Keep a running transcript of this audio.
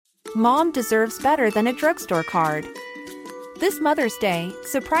Mom deserves better than a drugstore card. This Mother's Day,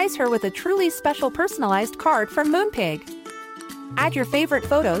 surprise her with a truly special personalized card from Moonpig. Add your favorite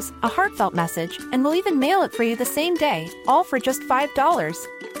photos, a heartfelt message, and we'll even mail it for you the same day, all for just $5.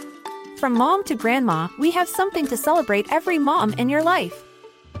 From mom to grandma, we have something to celebrate every mom in your life.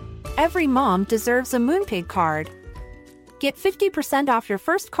 Every mom deserves a Moonpig card. Get 50% off your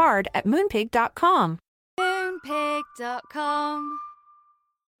first card at moonpig.com. Moonpig.com.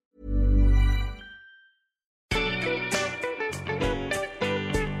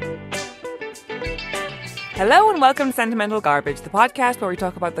 Hello and welcome to Sentimental Garbage, the podcast where we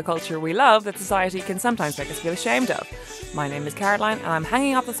talk about the culture we love that society can sometimes make us feel ashamed of. My name is Caroline and I'm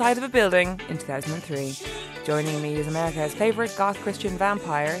hanging off the side of a building in 2003. Joining me is America's favourite goth Christian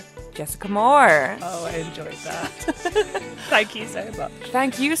vampire, Jessica Moor. Oh, I enjoyed that. Thank you so much.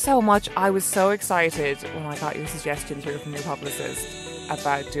 Thank you so much. I was so excited when I got your suggestion through from your publicist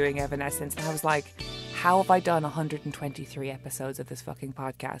about doing Evanescence. And I was like, how have I done 123 episodes of this fucking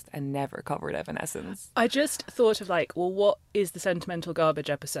podcast and never covered Evanescence? I just thought of like, well, what is the Sentimental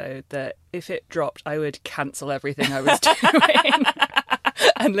Garbage episode that if it dropped, I would cancel everything I was doing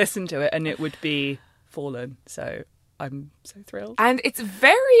and listen to it, and it would be Fallen. So I'm so thrilled. And it's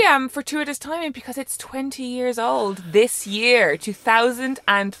very fortuitous timing because it's 20 years old this year,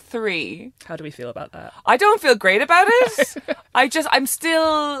 2003. How do we feel about that? I don't feel great about it. I'm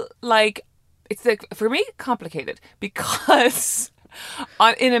still like, it's like, for me, complicated because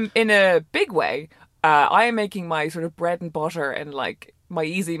in a big way, I am making my sort of bread and butter and like my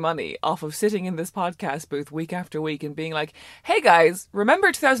easy money off of sitting in this podcast booth week after week and being like, hey guys,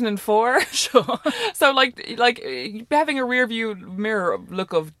 remember 2004? Sure. So like having a rear view mirror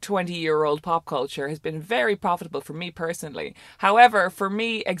look of 20-year-old pop culture has been very profitable for me personally. However, for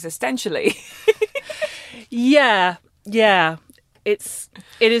me existentially. Yeah. It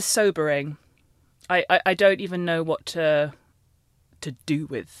is sobering. I don't even know what to do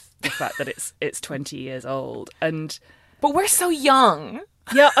with the fact that it's 20 years old. But we're so young.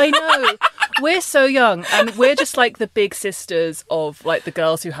 Yeah, I know. We're so young, and we're just like the big sisters of like the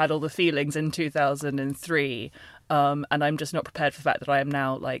girls who had all the feelings in 2003. And I'm just not prepared for the fact that I am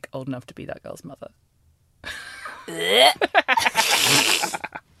now like old enough to be that girl's mother.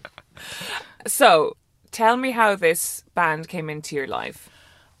 So, tell me how this band came into your life.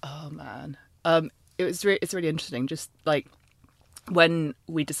 Oh man. It's really interesting. Just like when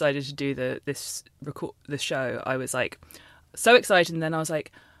we decided to do this show, I was like so excited, and then I was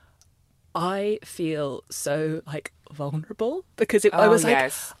like, I feel so like vulnerable because I was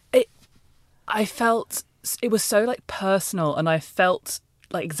yes. like, I felt it was so like personal, and I felt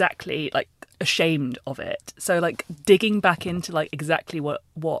like exactly like ashamed of it. So like digging back into like exactly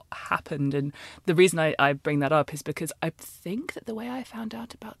what happened, and the reason I bring that up is because I think that the way I found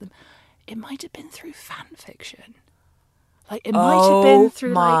out about them, it might have been through fan fiction. Like it might have been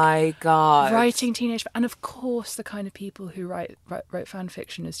through God. writing teenage, and of course the kind of people who wrote fan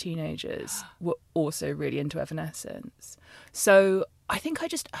fiction as teenagers were also really into Evanescence. So I think I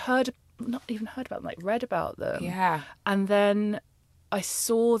just not even heard about them, like read about them. Yeah. And then I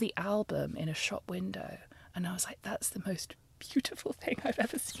saw the album in a shop window, and I was like, that's the most beautiful thing I've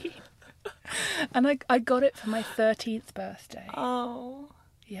ever seen. And I got it for my 13th birthday. Oh.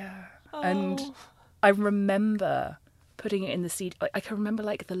 Yeah. Oh. And I remember putting it in the CD. I can remember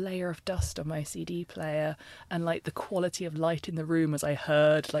like the layer of dust on my CD player and like the quality of light in the room as I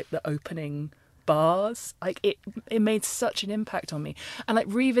heard like the opening bars. Like it made such an impact on me. And like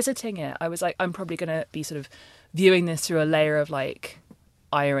revisiting it, I was like, I'm probably going to be sort of viewing this through a layer of like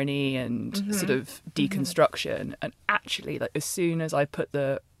irony and sort of deconstruction. And actually, like as soon as I put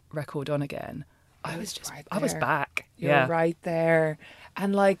the record on again, I was back. You're right there.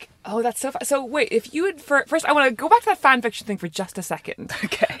 And like, oh, that's so so wait, if you had first I want to go back to that fan fiction thing for just a second.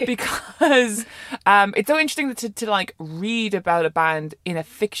 Okay. Because it's so interesting to like read about a band in a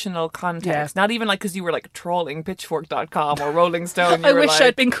fictional context. Yeah. Not even like because you were like trolling pitchfork.com or Rolling Stone. I wish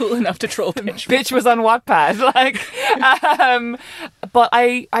I'd been cool enough to troll Pitchfork. Bitch was on Wattpad. Like but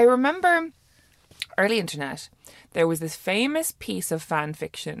I remember early internet, there was this famous piece of fan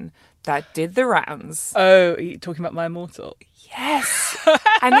fiction that did the rounds. Oh, are you talking about My Immortal? Yes.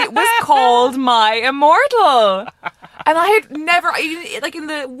 And it was called My Immortal. And I had never, like in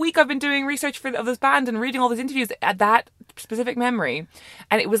the week I've been doing research of this band and reading all these interviews at that specific memory.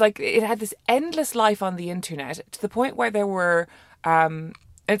 And it was like, it had this endless life on the internet to the point where there were, and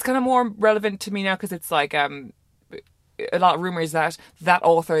it's kind of more relevant to me now because it's like, a lot of rumours that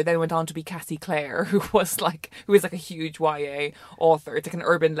author then went on to be Cassie Clare, who is like a huge YA author. It's like an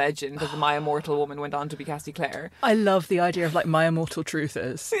urban legend that the My Immortal woman went on to be Cassie Clare. I love the idea of like My Immortal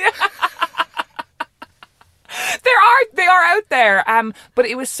Truthers. They are out there. But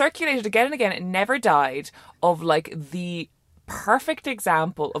it was circulated again and again. It never died, of like the perfect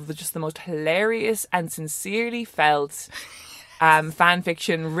example of the most hilarious and sincerely felt fan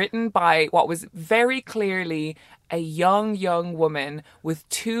fiction written by what was very clearly a young woman with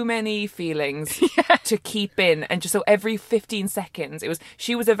too many feelings to keep in. And just so every 15 seconds,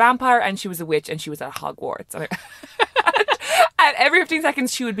 she was a vampire and she was a witch and she was at Hogwarts. And every 15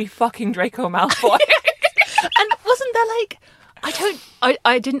 seconds she would be fucking Draco Malfoy. And wasn't there like,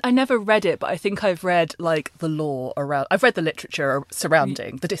 I never read it, but I think I've read like the lore around, I've read the literature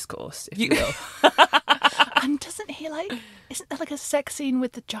surrounding the discourse, if you will. And isn't there like a sex scene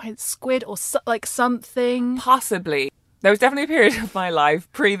with the giant squid or like something? Possibly. There was definitely a period of my life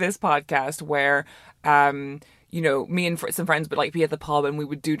pre this podcast where, me and some friends would like be at the pub and we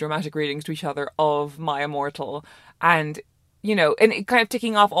would do dramatic readings to each other of My Immortal, and and it kind of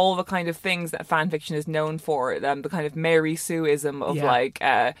ticking off all the kind of things that fan fiction is known for, the kind of Mary Sue-ism of like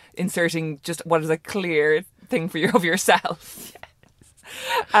inserting just what is a clear thing for of yourself.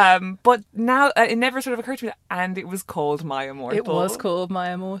 Yes. But now it never sort of occurred to me, and it was called My Immortal. It was called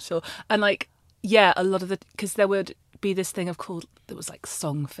My Immortal. And like, yeah, a lot of because there would be this thing that was like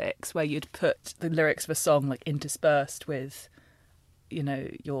song fix, where you'd put the lyrics of a song like interspersed with,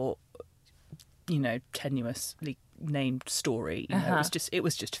 your, tenuously named story. It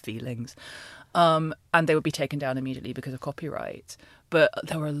was just feelings, and they would be taken down immediately because of copyright. But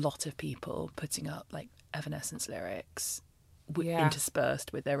there were a lot of people putting up like Evanescence lyrics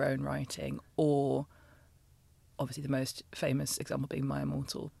interspersed with their own writing, or obviously the most famous example being My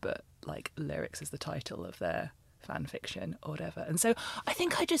Immortal, but like lyrics as the title of their fan fiction or whatever. And so I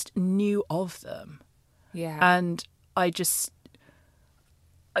think I just knew of them, and I just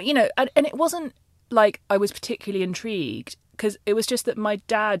and it wasn't like I was particularly intrigued, because it was just that my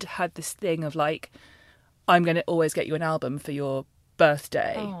dad had this thing of like, I'm going to always get you an album for your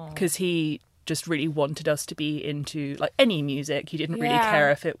birthday, because he just really wanted us to be into like any music. He didn't really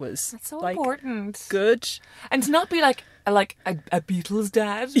care if it was That's so like important, good, and to not be like a Beatles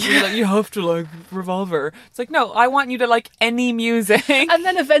dad. You have to like Revolver. It's like, no, I want you to like any music. And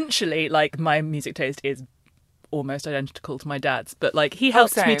then eventually, like, my music taste is almost identical to my dad's, but like he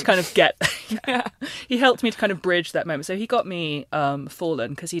helped me to kind of get he helped me to kind of bridge that moment. So he got me Fallen,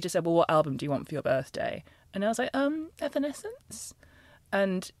 because he just said, well, what album do you want for your birthday? And I was like, Evanescence.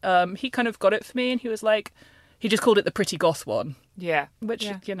 And he kind of got it for me, and he was like, he just called it the pretty goth one, which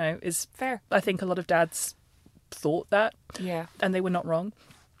is fair. I think a lot of dads thought that, and they were not wrong.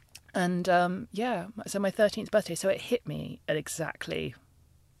 And so my 13th birthday, so it hit me at exactly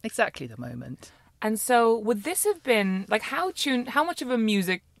the moment. And so would this have been, like, how much of a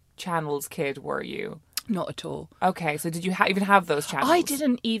music channels kid were you? Not at all. Okay, so did you even have those channels? I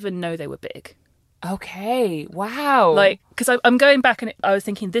didn't even know they were big. Okay, wow. Like, because I'm going back and I was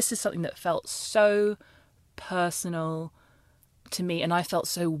thinking, this is something that felt so personal to me, and I felt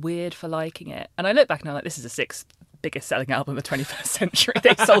so weird for liking it. And I look back and I'm like, this is the 6th biggest selling album of the 21st century.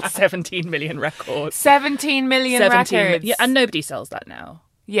 They sold 17 million records. 17 million records. Yeah, and nobody sells that now.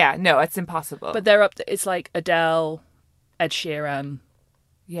 Yeah, no, it's impossible. But they're up to, it's like Adele, Ed Sheeran,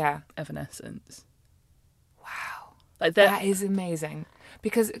 Evanescence. Wow. Like that is amazing.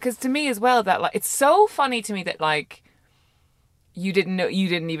 Because to me as well, that like, it's so funny to me that like you didn't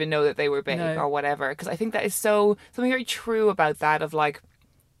even know that they were big or whatever. Because I think that is something very true about that. Of like,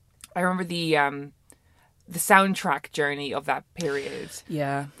 I remember the soundtrack journey of that period.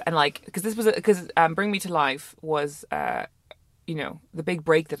 Yeah, and like because Bring Me to Life was the big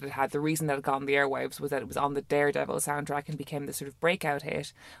break that it had. The reason that it got on the airwaves was that it was on the Daredevil soundtrack and became this sort of breakout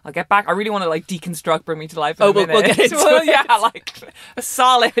hit. I'll get back. I really want to like deconstruct Bring Me to Life in a minute. We'll get into it. Yeah, like a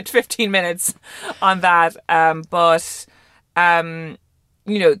solid 15 minutes on that. There was, I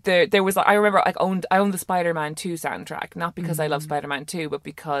remember I owned the Spider-Man 2 soundtrack, not because I love Spider-Man 2, but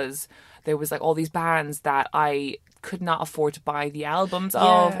because there was like all these bands that I could not afford to buy the albums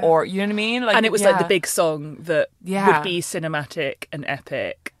of, or you know what I mean? Like, and it was like the big song that would be cinematic and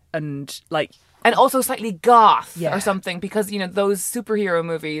epic and like, and also slightly goth or something, because those superhero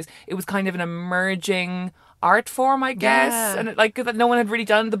movies, it was kind of an emerging art form, I guess, and like that no one had really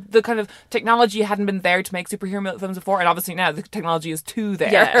done. The kind of technology hadn't been there to make superhero films before, and obviously now the technology is too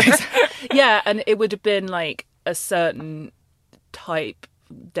there. Yeah, and it would have been like a certain type,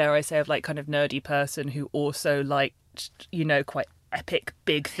 dare I say, of like kind of nerdy person who also liked, quite epic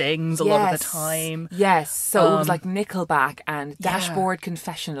big things a lot of the time. Yes. So it was like Nickelback and Dashboard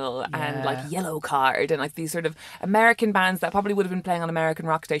Confessional and like Yellow Card and like these sort of American bands that probably would have been playing on American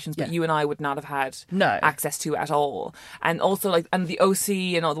rock stations, but you and I would not have had access to at all. And also like, and the OC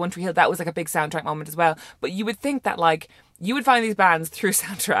and all the One Tree Hill, that was like a big soundtrack moment as well. But you would think that like, you would find these bands through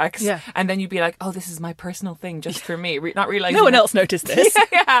soundtracks, and then you'd be like, "Oh, this is my personal thing, just for me." Not realizing no one else noticed this.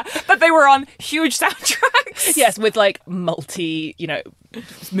 That they were on huge soundtracks. Yes, with like movies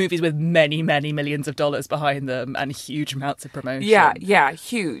with many, many millions of dollars behind them and huge amounts of promotion. Yeah,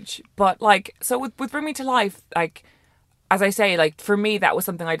 huge. But like, so with Bring Me to Life, like, as I say, like for me, that was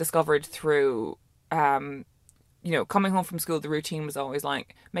something I discovered through. Coming home from school, the routine was always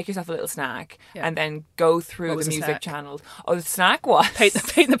like, make yourself a little snack and then go through the music channels. Oh, the snack was... Paint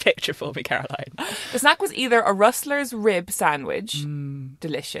the picture for me, Caroline. The snack was either a Rustler's rib sandwich,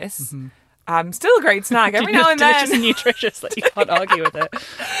 delicious, still a great snack every now and then. Delicious and nutritious, like you can't argue with it.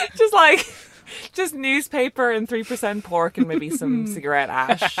 Just newspaper and 3% pork and maybe some cigarette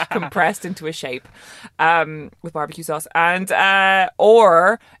ash compressed into a shape with barbecue sauce. And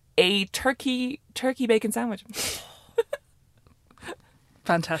or a turkey bacon sandwich.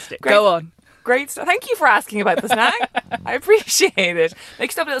 Fantastic. Go on. Great stuff. Thank you for asking about the snack. I appreciate it.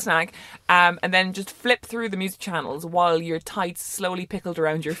 Make yourself a little snack and then just flip through the music channels while your tights slowly pickled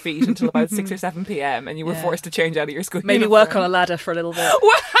around your feet until about 6 or 7 p.m. and you were forced to change out of your school Maybe uniform. work on a ladder for a little bit.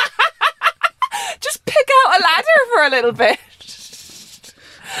 Just pick out a ladder for a little bit.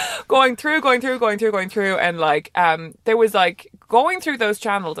 Going through, and like there was like going through those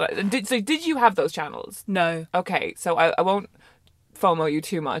channels. Did you have those channels? No. Okay, so I won't FOMO you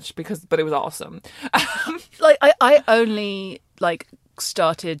too much but it was awesome. Like I only like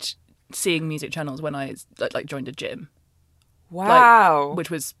started seeing music channels when I like joined a gym. Wow, which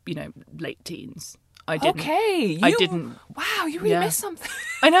was late teens. I didn't. Okay, I didn't. Wow, you really missed something.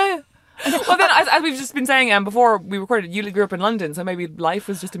 I know. Well, then, as we've just been saying before we recorded, you grew up in London, so maybe life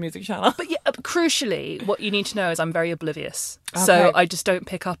was just a music channel. But crucially, what you need to know is I'm very oblivious. Okay. So I just don't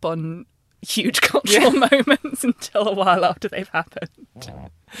pick up on huge cultural moments until a while after they've happened.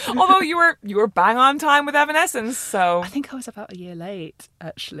 Although you were bang on time with Evanescence, so I think I was about a year late,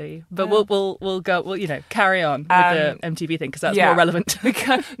 actually. But we'll carry on with the MTV thing because that's more relevant.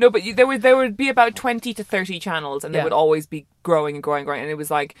 But there would be about 20 to 30 channels, and they would always be growing and growing, and it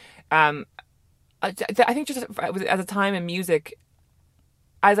was like I think just at a time in music,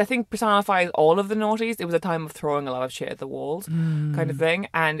 as I think personifies all of the noughties, it was a time of throwing a lot of shit at the walls, kind of thing.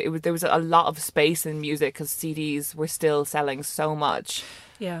 And there was a lot of space in music because CDs were still selling so much.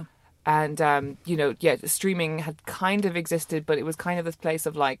 Yeah. And, streaming had kind of existed, but it was kind of this place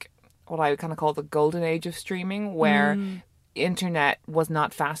of like what I would kind of call the golden age of streaming, where internet was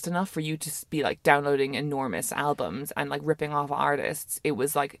not fast enough for you to be like downloading enormous albums and like ripping off artists. It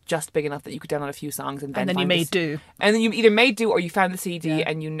was like just big enough that you could download a few songs and then you made do. And then you either made do or you found the CD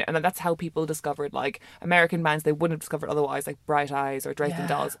and that's how people discovered like American bands they wouldn't have discovered otherwise, like Bright Eyes or Dresden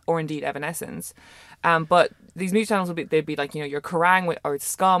Dolls or indeed Evanescence. But these music channels they'd be like, your Kerrang or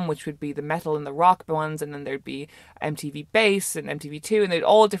Scum, which would be the metal and the rock ones, and then there'd be MTV Bass and MTV2, and they'd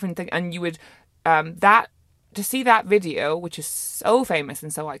all different things, and you would to see that video, which is so famous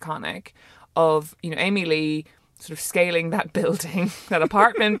and so iconic, of Amy Lee sort of scaling that building, that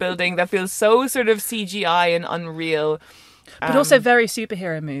apartment building that feels so sort of CGI and unreal. But also very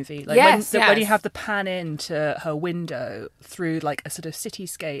superhero movie. Like yes. When you have the pan into her window through like a sort of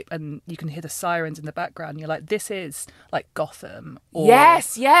cityscape and you can hear the sirens in the background, you're like, this is like Gotham. Or,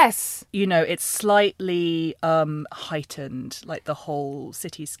 yes. It's slightly heightened, like the whole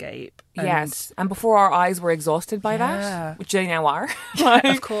cityscape. Yes. And before our eyes were exhausted by that, which they now are.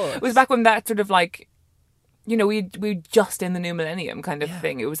 Of course. It was back when that sort of like, we just in the new millennium kind of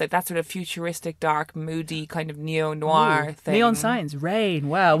thing. It was like that sort of futuristic, dark, moody kind of neo-noir thing. Neon signs, rain,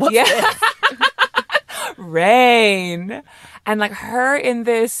 wow, what's this? Rain. And like her in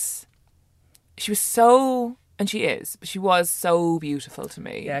this, she was so, and she is, but she was so beautiful to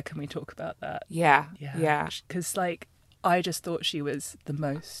me. Yeah, can we talk about that? Yeah. Because like, I just thought she was the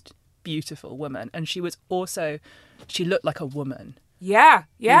most beautiful woman. And she was also, she looked like a woman. Yeah.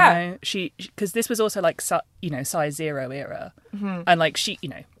 She because this was also like size zero era, and like she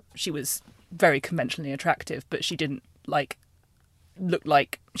was very conventionally attractive, but she didn't like look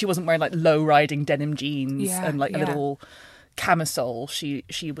like she wasn't wearing like low riding denim jeans and like a little camisole.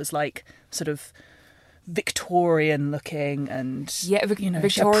 She was like sort of Victorian looking and Victorian,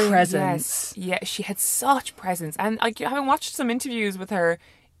 she had presence. Yes. Yeah, she had such presence, and like having watched some interviews with her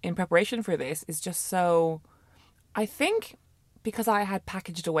in preparation for this is just so. I think because I had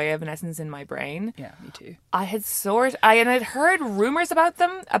packaged away Evanescence in my brain. Yeah, me too. I had heard rumors about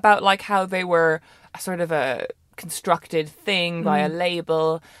them, about like how they were a sort of a constructed thing by a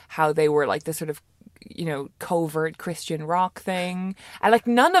label, how they were like this sort of, you know, covert Christian rock thing. And like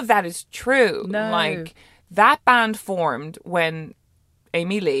none of that is true. No. Like that band formed when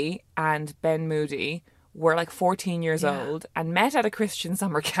Amy Lee and Ben Moody were like 14 years old and met at a Christian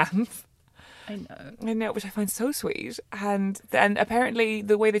summer camp. I know, which I find so sweet. And then apparently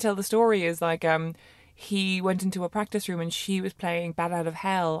the way they tell the story is like he went into a practice room and she was playing Bat Out of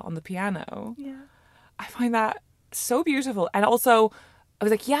Hell on the piano. Yeah. I find that so beautiful. And also I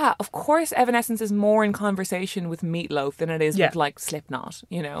was like, yeah, of course Evanescence is more in conversation with Meatloaf than it is with like Slipknot,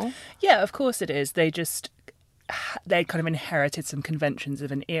 you know? Yeah, of course it is. They kind of inherited some conventions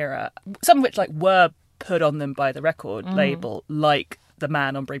of an era, some of which like were put on them by the record label, like the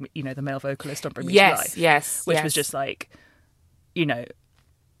man on Bring Me, you know, the male vocalist on Bring Me to Life. Yes, which was just like, you know,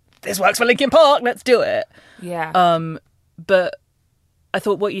 this works for Linkin Park, let's do it. Yeah. But I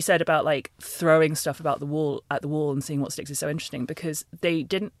thought what you said about like throwing stuff at the wall and seeing what sticks is so interesting, because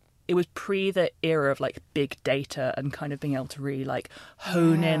it was pre the era of like big data and kind of being able to really like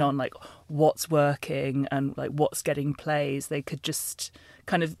hone in on like what's working and like what's getting plays. They could just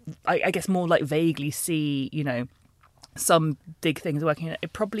kind of, I guess, more like vaguely see, you know, some big things working.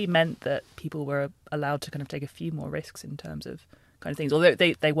 It probably meant that people were allowed to kind of take a few more risks in terms of kind of things, although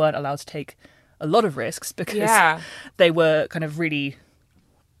they weren't allowed to take a lot of risks because they were kind of really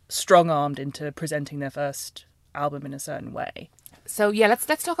strong-armed into presenting their first album in a certain way. So yeah, let's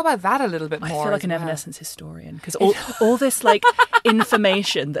talk about that a little bit more. I feel like an Evanescence historian, because all this like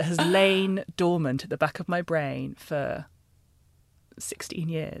information that has lain dormant at the back of my brain for 16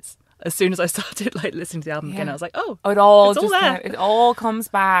 years. As soon as I started like listening to the album again, I was like, oh, it all it's all there. It all comes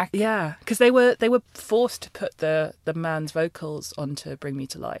back. Yeah, because they were forced to put the man's vocals onto Bring Me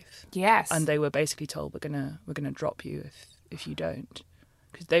to Life. Yes, and they were basically told, we're gonna drop you if you don't,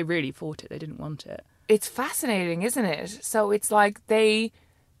 because they really fought it. They didn't want it. It's fascinating, isn't it? So it's like these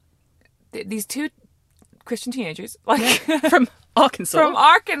two Christian teenagers, like from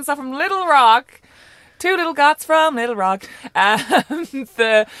Arkansas, from Little Rock. Two little gots from Little Rock.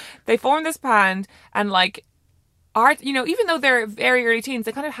 They formed this band, and like art, you know, even though they're very early teens,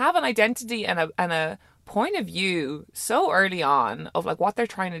 they kind of have an identity and a point of view so early on of like what they're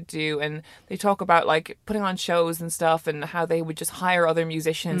trying to do. And they talk about like putting on shows and stuff, and how they would just hire other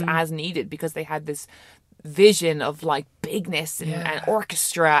musicians as needed because they had this vision of like bigness and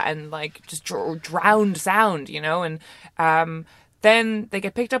orchestra and like just drowned sound, you know. And then they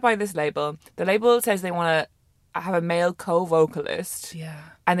get picked up by this label. The label says they want to have a male co-vocalist. Yeah.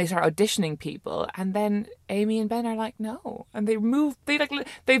 And they start auditioning people. And then Amy and Ben are like, no. And they've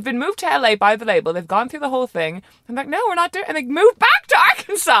been moved to LA by the label. They've gone through the whole thing. I'm like, no, we're not doing it. And they moved back to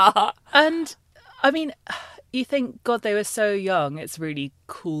Arkansas. And I mean, you think, God, they were so young. It's really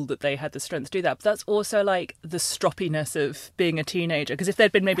cool that they had the strength to do that. But that's also like the stroppiness of being a teenager. Because if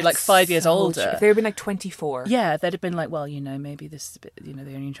they'd been maybe like 5 years older, if they had been like 24, yeah, they'd have been like, well, you know, maybe this is a bit, you know,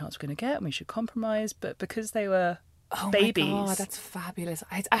 the only chance we're going to get, and we should compromise. But because they were babies, my God, that's fabulous.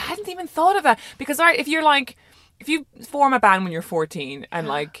 I hadn't even thought of that, because if you form a band when you're 14 and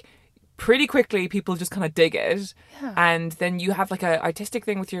like pretty quickly people just kind of dig it, and then you have like a artistic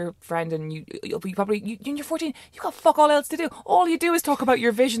thing with your friend, and you'll be probably you're 14, you got fuck all else to do. All you do is talk about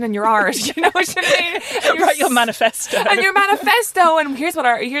your vision and your art. You know what I mean? And you write your manifesto and here's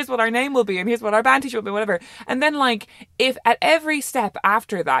what our name will be, and here's what our band t-shirt will be, whatever. And then like if at every step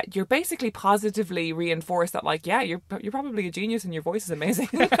after that you're basically positively reinforced that like, yeah, you're probably a genius and your voice is amazing,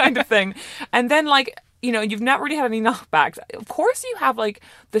 kind of thing. And then like, you know, you've not really had any knockbacks. Of course you have like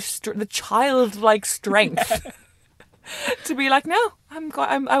the childlike strength to be like, no,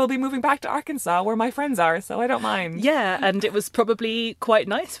 I will be moving back to Arkansas where my friends are, so I don't mind. Yeah, and it was probably quite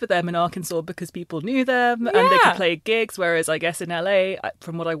nice for them in Arkansas because people knew them and they could play gigs, whereas I guess in LA,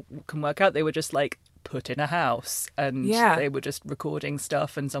 from what I can work out, they were just like put in a house and they were just recording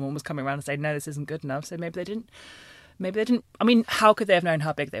stuff, and someone was coming around and saying, no, this isn't good enough, so maybe they didn't. I mean, how could they have known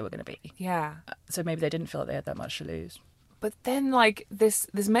how big they were going to be? Yeah. So maybe they didn't feel like they had that much to lose. But then, like, this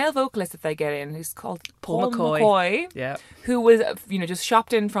male vocalist that they get in, who's called Paul McCoy, who was, you know, just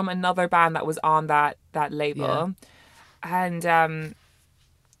shopped in from another band that was on that label, and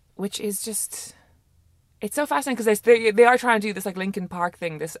which is just, it's so fascinating because they are trying to do this like Linkin Park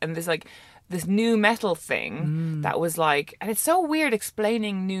thing, this new metal thing that was like, and it's so weird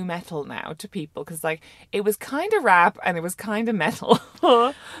explaining new metal now to people because like it was kind of rap and it was kind of metal.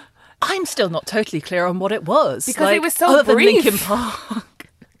 I'm still not totally clear on what it was because like, it was so brief. Linkin Park.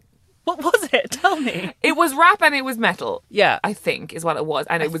 What was it? Tell me. It was rap and it was metal. Yeah. I think is what it was.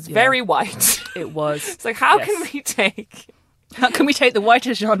 And it was very white. It was. It's like, how can we take the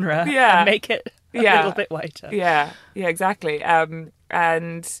whiter genre and make it a little bit whiter? Yeah, exactly. And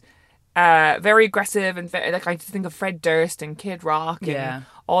very aggressive and like I just think of Fred Durst and Kid Rock and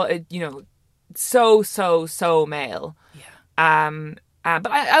all, so male. Yeah.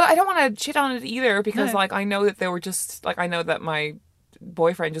 But I don't want to shit on it either because like I know that they were just like I know that my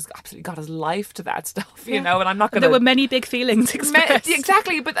boyfriend just absolutely got his life to that stuff, you know, and I'm not going to... There were many big feelings expressed.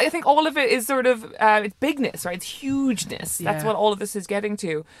 Exactly, but I think all of it is sort of, it's bigness, right? It's hugeness. That's what all of this is getting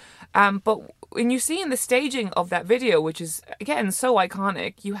to. But when you see in the staging of that video, which is, again, so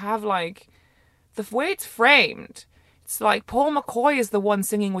iconic, you have like, the way it's framed, it's like Paul McCoy is the one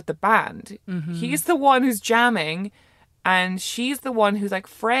singing with the band. Mm-hmm. He's the one who's jamming, and she's the one who's like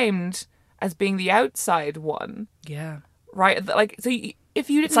framed as being the outside one. Yeah. Right, like so. If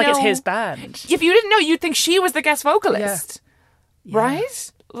you didn't, it's like it's his band. If you didn't know, you'd think she was the guest vocalist,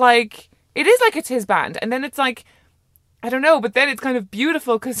 right? Like it is like it's his band, and then it's like I don't know, but then it's kind of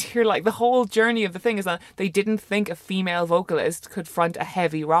beautiful because you're like the whole journey of the thing is that they didn't think a female vocalist could front a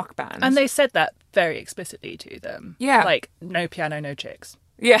heavy rock band, and they said that very explicitly to them. Yeah, like no piano, no chicks.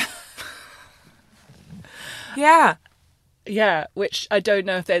 Yeah, yeah. Which I don't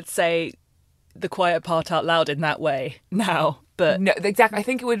know if they'd say the quiet part out loud in that way now, but no, exactly. I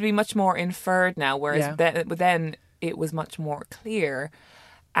think it would be much more inferred now, whereas then it was much more clear,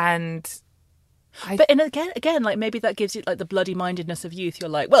 and. But again, like maybe that gives you like the bloody mindedness of youth. You're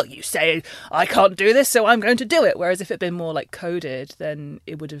like, well, you say I can't do this, so I'm going to do it. Whereas if it'd been more like coded, then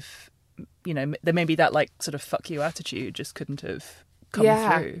it would have, you know, then maybe that like sort of fuck you attitude just couldn't have come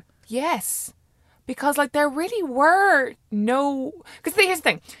through. Yes, because like there really were no. Because here's the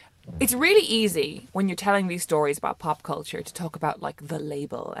thing. It's really easy when you're telling these stories about pop culture to talk about like the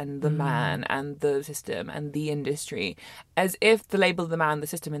label and the man and the system and the industry as if the label, the man, the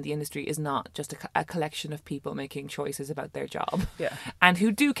system and the industry is not just a collection of people making choices about their job and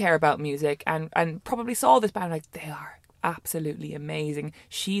who do care about music and probably saw this band like they are absolutely amazing.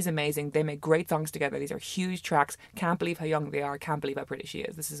 She's amazing. They make great songs together. These are huge tracks. Can't believe how young they are. Can't believe how pretty she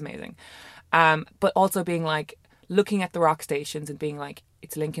is. This is amazing. But also being like looking at the rock stations and being like,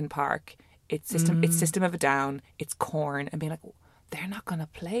 it's Linkin Park, it's System of a Down, it's Korn, and being like, they're not going to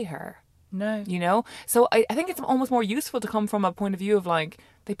play her. No. You know? So I think it's almost more useful to come from a point of view of like,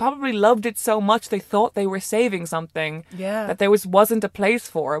 they probably loved it so much they thought they were saving something that there wasn't a place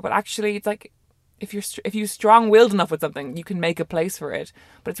for. But actually, it's like, if you're strong-willed enough with something, you can make a place for it.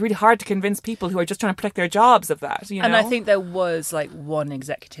 But it's really hard to convince people who are just trying to protect their jobs of that, you know? And I think there was like one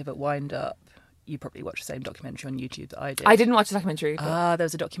executive at Wind Up. You probably watched the same documentary on YouTube that I did. I didn't watch the documentary. There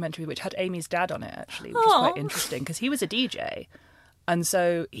was a documentary which had Amy's dad on it, actually, which is quite interesting because he was a DJ. And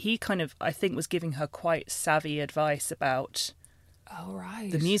so he kind of, I think, was giving her quite savvy advice about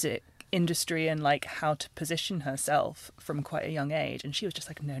the music industry and like how to position herself from quite a young age. And she was just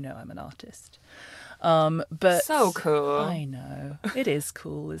like, no, I'm an artist. But so cool. I know. It is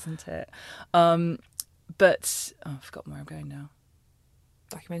cool, isn't it? But I've forgotten where I'm going now.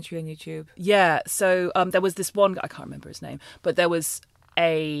 Documentary on YouTube. Yeah, so there was this one guy, I can't remember his name, but there was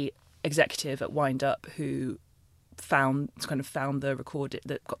a executive at Wind Up who found the recorded,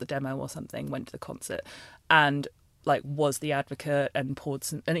 that got the demo or something, went to the concert, and like was the advocate and poured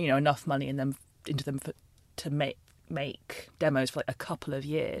some, and you know, enough money into them to make demos for like a couple of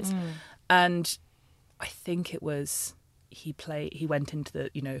years, and I think it was he went into the,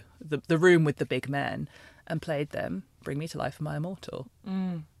 you know, the room with the big men and played them Bring Me to Life and My Immortal.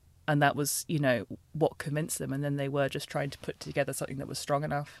 And that was, you know, what convinced them. And then they were just trying to put together something that was strong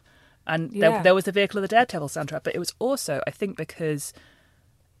enough. And there was the Vehicle of the Daredevil soundtrack, but it was also, I think, because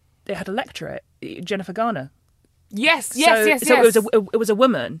they had a lecturer, Jennifer Garner. Yes. So it was a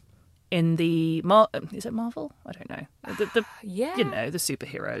woman in the is it Marvel? I don't know. You know, the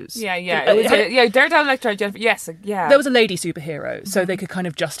superheroes. Daredevil, Electra, Jennifer. Yes, yeah. There was a lady superhero, so they could kind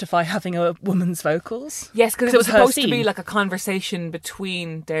of justify having a woman's vocals. Yes, because it was supposed to be like a conversation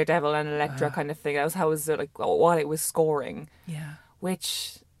between Daredevil and Electra, kind of thing. That was how it was like what it was scoring. Yeah,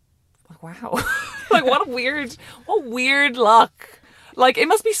 which, like, wow, like what weird luck. Like it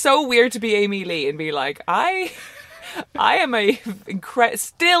must be so weird to be Amy Lee and be like, I am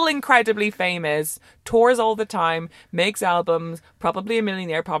still incredibly famous, tours all the time, makes albums, probably a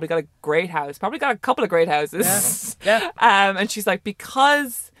millionaire, probably got a great house, probably got a couple of great houses. Yeah. And she's like,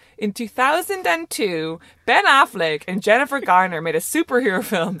 because in 2002, Ben Affleck and Jennifer Garner made a superhero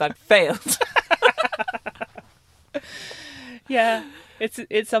film that failed. Yeah,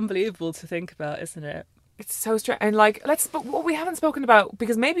 it's unbelievable to think about, isn't it? It's so strange. And like, but what we haven't spoken about,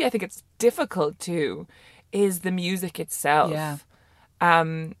 because maybe I think it's difficult too, is the music itself. Yeah.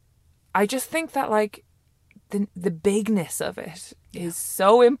 I just think that like the bigness of it is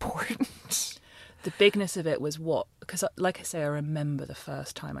so important. The bigness of it was what, because like I say, I remember the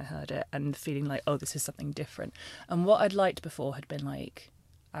first time I heard it and feeling like, oh, this is something different. And what I'd liked before had been like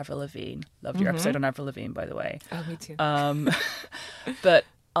Avril Lavigne. Loved your episode on Avril Lavigne, by the way. Oh, me too. But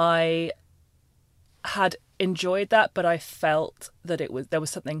I had enjoyed that, but I felt that there was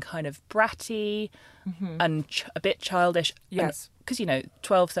something kind of bratty and a bit childish. Yes. Because, you know,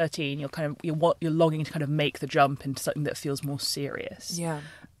 12, 13, you're longing to kind of make the jump into something that feels more serious. Yeah.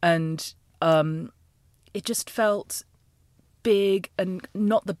 And it just felt big and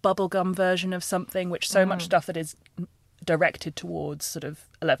not the bubblegum version of something, which so much stuff that is directed towards sort of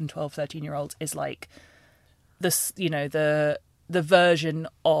 11, 12, 13-year-olds is like this, you know, the version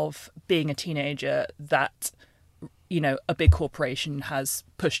of being a teenager that, you know, a big corporation has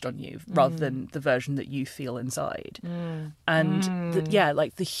pushed on you rather than the version that you feel inside. And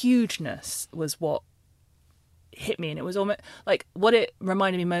the hugeness was what hit me. And it was almost like what it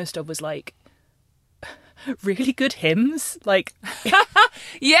reminded me most of was like really good hymns. Like,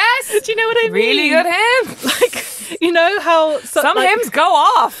 yes! Do you know what I mean? Really good hymns! Like, you know how some hymns go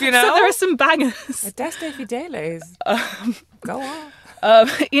off, you know? So there are some bangers. Adeste Fideles. Go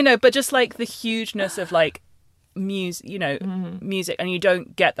off. You know, but just like the hugeness of like music, you know, music, and you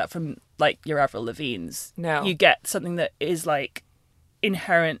don't get that from like your Avril Lavigne's. No. You get something that is like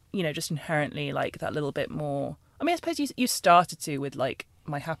inherent, you know, just inherently like that little bit more. I mean, I suppose you started to with like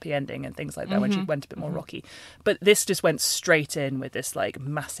My Happy Ending and things like that when she went a bit more rocky, but this just went straight in with this like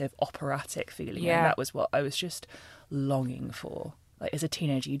massive operatic feeling. Yeah. And that was what I was just longing for. Like as a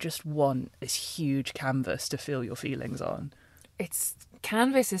teenager, you just want this huge canvas to feel your feelings on.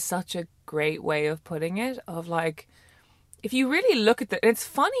 Canvas is such a great way of putting it, of like, if you really look at it's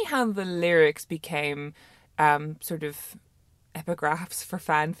funny how the lyrics became sort of epigraphs for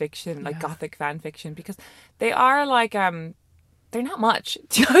fan fiction, like gothic fan fiction, because they are like they're not much.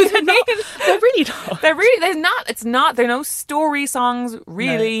 Do you know what I mean? They're really not. There are no story songs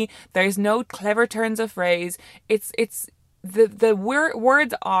really. No. There's no clever turns of phrase. It's the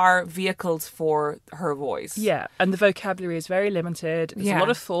words are vehicles for her voice. Yeah, and the vocabulary is very limited. There's a lot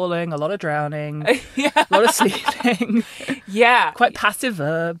of falling, a lot of drowning, a lot of sleeping. Yeah. Quite passive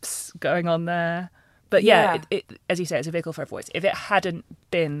verbs going on there. But it, as you say, it's a vehicle for her voice. If it hadn't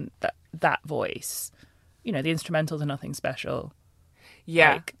been that voice, you know, the instrumentals are nothing special.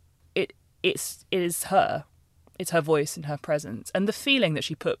 Yeah. Like, it is her. It's her voice and her presence. And the feeling that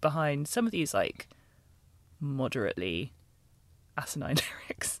she put behind some of these, like, moderately asinine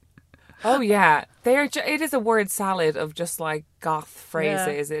lyrics. Oh yeah, it is a word salad of just like goth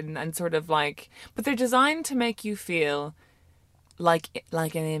phrases and sort of like, but they're designed to make you feel like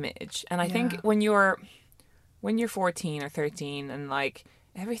an image. And I think when you're 14 or 13 and like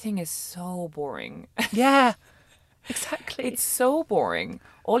everything is so boring. Yeah, exactly. It's so boring.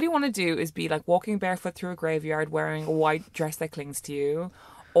 All you want to do is be like walking barefoot through a graveyard wearing a white dress that clings to you,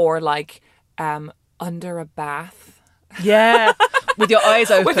 or like under a bath. Yeah, with your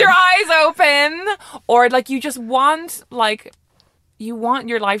eyes open. With your eyes open. Or like you just want like, you want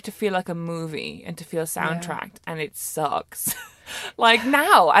your life to feel like a movie and to feel soundtracked, and it sucks. Like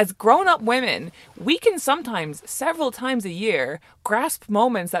now, as grown-up women, we can sometimes, several times a year, grasp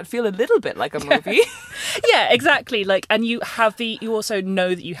moments that feel a little bit like a movie. Yeah, exactly. Like, and you also know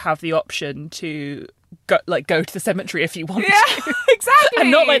that you have the option to go to the cemetery if you want to. Exactly.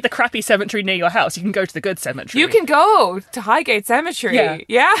 And not like the crappy cemetery near your house. You can go to the good cemetery. You can go to Highgate Cemetery.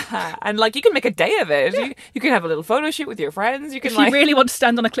 Yeah. And like you can make a day of it. Yeah. You can have a little photo shoot with your friends. You can, if you really want to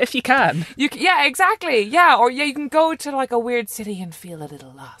stand on a cliff, you can. Yeah, exactly. Yeah. Or you can go to like a weird city and feel a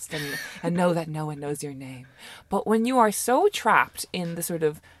little lost and know that no one knows your name. But when you are so trapped in the sort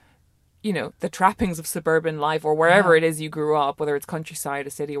of, you know, the trappings of suburban life or wherever it is you grew up, whether it's countryside, a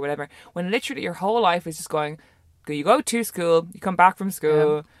city or whatever, when literally your whole life is just going, you go to school, you come back from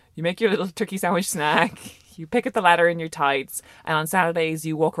school, you make your little turkey sandwich snack, you pick up the ladder in your tights, and on Saturdays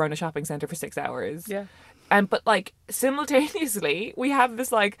you walk around a shopping centre for 6 hours. Yeah. But like simultaneously we have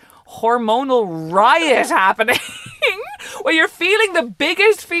this like hormonal riot happening where you're feeling the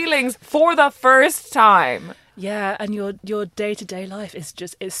biggest feelings for the first time. Yeah, and your day-to-day life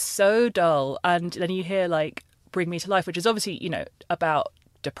is so dull. And then you hear like Bring Me to Life, which is obviously, you know, about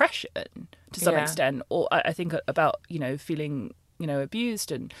depression to some extent, or I think about, you know, feeling, you know,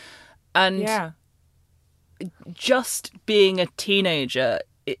 abused and just being a teenager,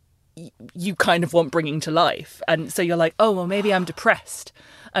 you kind of want bringing to life. And so you're like, oh, well, maybe I'm depressed.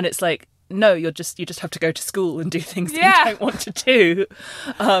 And it's like, no, you just have to go to school and do things that Yeah. you don't want to do.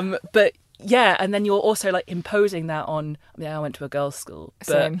 But yeah, and then you're also like imposing that on. I mean, I went to a girls' school, but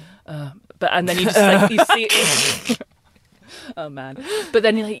Same. and then you just like you see. Oh man! But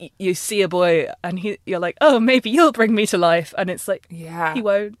then you see a boy, and you're like, oh, maybe you'll bring me to life, and it's like, Yeah. he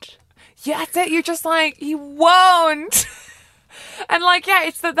won't. Yeah, that's it. You're just like, he won't. And like, yeah,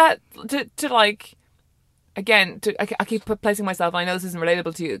 it's that to like, again, I keep placing myself, and I know this isn't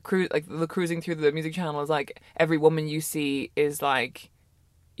relatable to you, like the cruising through the music channel is like, every woman you see is like,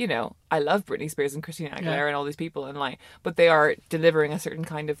 you know, I love Britney Spears and Christina Aguilera and all these people, and like, but they are delivering a certain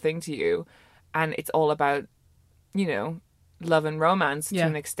kind of thing to you, and it's all about, you know, love and romance to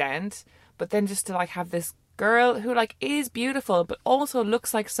an extent, but then just to like have this girl who like is beautiful but also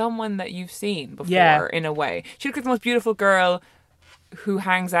looks like someone that you've seen before in a way. She looks like the most beautiful girl who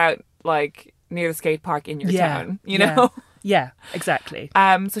hangs out like near the skate park in your town, you know? Yeah, exactly.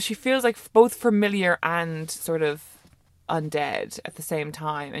 So she feels like both familiar and sort of undead at the same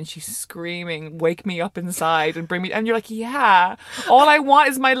time, and she's screaming, wake me up inside and bring me, and you're like, yeah, all I want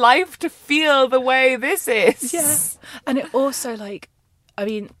is my life to feel the way this is. Yeah. And it also like, I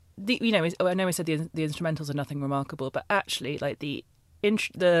mean, you know, I know we said the instrumentals are nothing remarkable, but actually like the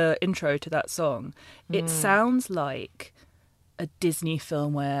intro to that song, it sounds like a Disney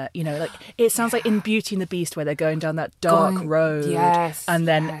film where, you know, like it sounds like in Beauty and the Beast where they're going down that dark road and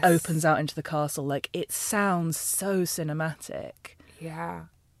then opens out into the castle. Like it sounds so cinematic. Yeah.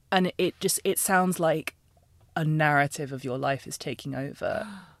 And it sounds like a narrative of your life is taking over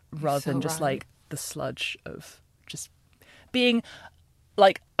rather than just like the sludge of just being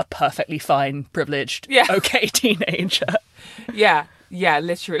like a perfectly fine, privileged, okay teenager. Yeah,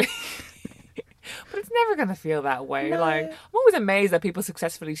 literally. But it's never going to feel that way. No. Like, I'm always amazed that people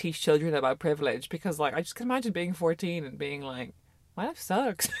successfully teach children about privilege, because like I just can imagine being 14 and being like, my life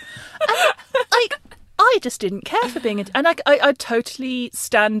sucks. Like, I just didn't care for being and I totally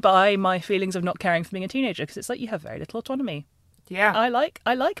stand by my feelings of not caring for being a teenager, because it's like you have very little autonomy. Yeah. I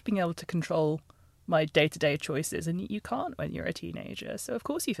like being able to control my day-to-day choices, and you can't when you're a teenager, so of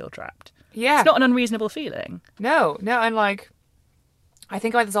course you feel trapped. Yeah. It's not an unreasonable feeling. No, and like, I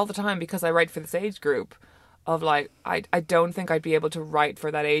think about this all the time because I write for this age group of like, I don't think I'd be able to write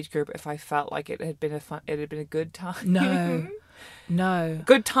for that age group if I felt like it had been a good time. No.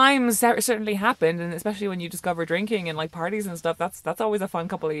 Good times certainly happened, and especially when you discover drinking and like parties and stuff, that's always a fun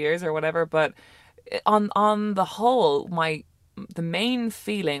couple of years or whatever. But on the whole, the main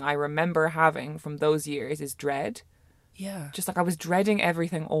feeling I remember having from those years is dread. Yeah. Just like I was dreading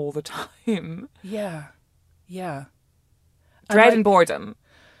everything all the time. Yeah. Yeah. Dread and boredom.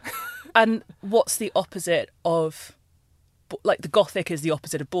 And what's the opposite of, like, the Gothic is the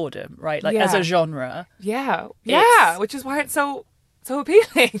opposite of boredom, right? Like, as a genre. Yeah. Yeah. Which is why it's so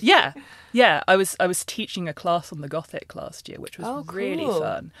appealing. Yeah. Yeah. I was teaching a class on the Gothic last year, which was really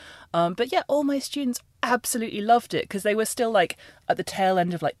fun. But yeah, all my students absolutely loved it, because they were still like at the tail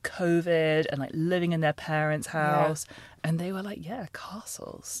end of like COVID and like living in their parents' house. And they were like, yeah,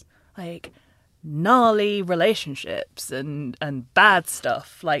 castles. Like, gnarly relationships and bad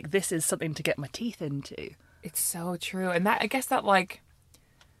stuff. Like, this is something to get my teeth into. It's so true. And that, I guess that like,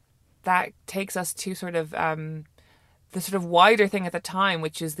 that takes us to sort of the sort of wider thing at the time,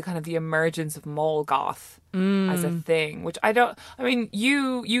 which is the kind of the emergence of mall goth as a thing, which I mean,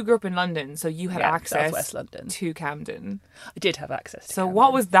 you grew up in London, so you had access Southwest London. to Camden. I did have access to So Camden.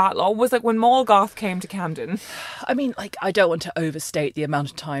 what was that? What was like when mall goth came to Camden? I mean, like, I don't want to overstate the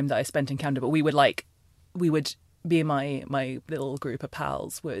amount of time that I spent in Camden, but we would me and my little group of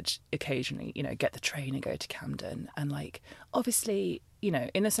pals would occasionally, you know, get the train and go to Camden. And like, obviously, you know,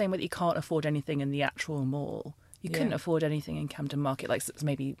 in the same way that you can't afford anything in the actual mall, you couldn't afford anything in Camden Market. Like,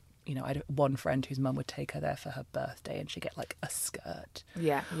 maybe, you know, I had one friend whose mum would take her there for her birthday, and she'd get like a skirt.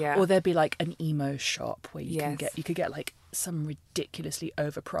 Yeah. Or there'd be like an emo shop where you could get like some ridiculously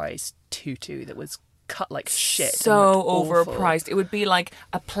overpriced tutu that was cut like shit. So and looked awful. overpriced. It would be like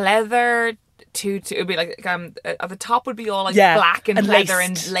a pleather tutu. It would be like at the top would be all like black and leather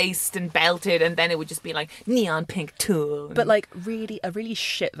laced. and laced and belted, and then it would just be like neon pink tulle. But like a really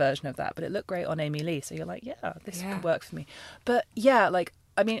shit version of that, but it looked great on Amy Lee, so you're like, yeah, this could work for me. But yeah, like,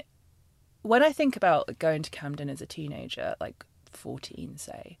 I mean, when I think about going to Camden as a teenager, like 14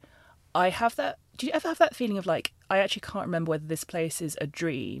 say, I have that, do you ever have that feeling of like, I actually can't remember whether this place is a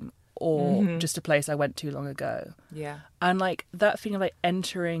dream or just a place I went to long ago? Yeah. And like that feeling of like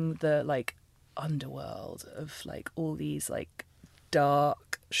entering the like underworld of like all these like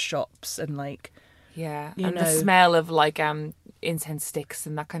dark shops and like, Yeah, you and know, the smell of like incense sticks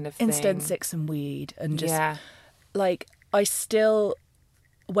and that kind of thing. incense sticks and weed, and just like, I still,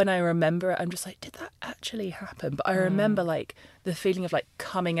 when I remember it, I'm just like, did that actually happen? But I remember like the feeling of like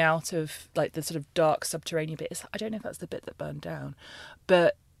coming out of like the sort of dark subterranean bit. I don't know if that's the bit that burned down,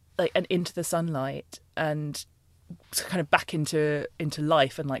 but like, and into the sunlight and kind of back into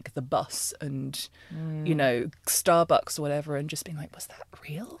life, and like the bus and you know, Starbucks or whatever, and just being like, was that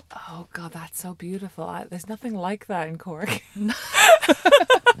real? Oh God, that's so beautiful. There's nothing like that in Cork.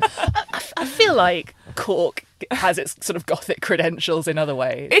 I feel like Cork has its sort of gothic credentials in other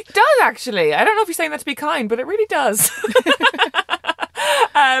ways. It does, actually. I don't know if you're saying that to be kind, but it really does.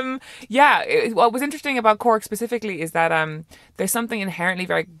 What was interesting about Cork specifically is that there's something inherently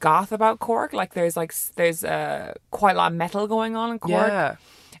very goth about Cork. Like there's quite a lot of metal going on in Cork. Yeah.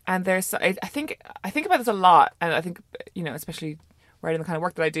 And I think about this a lot, and I think, you know, especially writing the kind of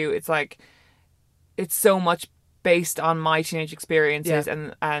work that I do, it's like it's so much based on my teenage experiences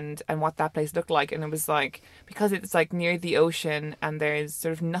and what that place looked like. And it was like, because it's like near the ocean and there's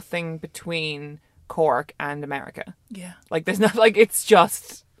sort of nothing between Cork and America. Yeah. Like there's not, like, it's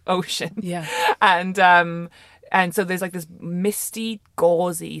just ocean. Yeah. And so there's like this misty,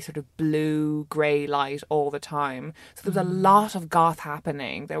 gauzy sort of blue grey light all the time. So there was a lot of goth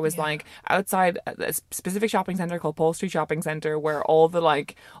happening. There was like outside a specific shopping centre called Pole Street Shopping Centre, where all the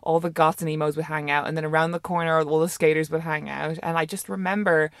goths and emos would hang out, and then around the corner all the skaters would hang out. And I just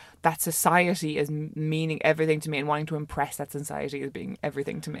remember that society as meaning everything to me, and wanting to impress that society as being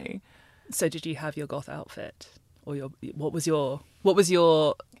everything to me. So did you have your goth outfit, or what was your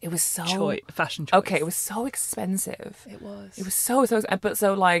It was so fashion choice? Okay, it was so expensive. It was. It was so but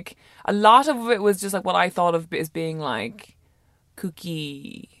so like a lot of it was just like what I thought of as being like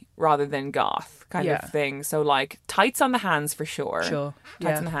kooky rather than goth kind of thing. So like tights on the hands for sure.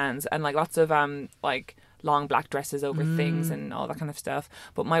 Tights on the hands, and like lots of like long black dresses over things and all that kind of stuff.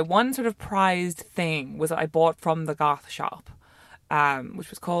 But my one sort of prized thing was that I bought from the goth shop,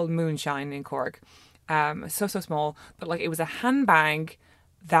 which was called Moonshine in Cork. So small, but like it was a handbag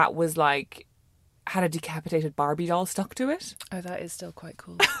that was like had a decapitated Barbie doll stuck to it. Oh, that is still quite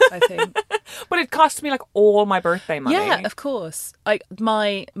cool, I think. But it cost me like all my birthday money. Yeah, of course. Like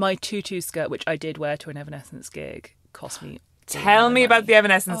my tutu skirt, which I did wear to an Evanescence gig, cost me. Tell me about the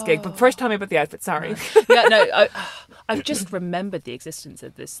Evanescence gig, but first tell me about the outfit. Sorry. I've just remembered the existence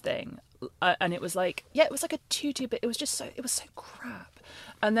of this thing, and it was like a tutu, but it was so crap.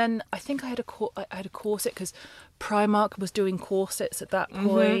 And then I think I had a corset because Primark was doing corsets at that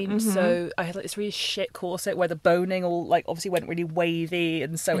point. So I had like this really shit corset where the boning all like obviously went really wavy,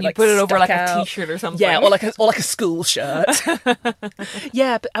 and so and it, like, you put it over like out. a t-shirt or something. Yeah, or like a school shirt.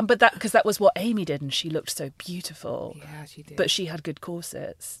 Yeah, but that because that was what Amy did, and she looked so beautiful. Yeah, she did. But she had good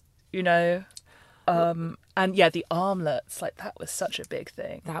corsets, you know. And yeah, the armlets, like that was such a big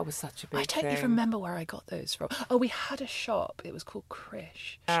thing. That was such a big thing. I don't even remember where I got those from. Oh, we had a shop. It was called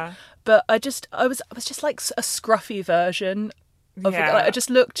Krish. Yeah. But I was just like a scruffy version of it. Like, I just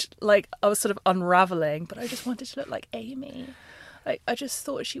looked like I was sort of unraveling, but I just wanted to look like Amy. Like I just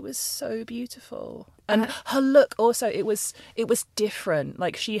thought she was so beautiful. And her look also, it was different.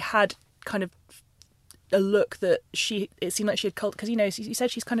 Like she had kind of a look that it seemed like she had because you know you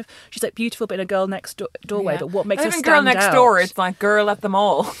said she's like beautiful but in a girl next doorway, but what makes her stand out? Girl next door, it's like girl at the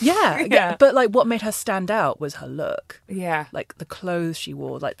mall. Yeah, but like what made her stand out was her look. Yeah, like the clothes she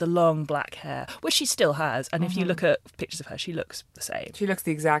wore, like the long black hair, which she still has, and if you look at pictures of her, she looks the same. She looks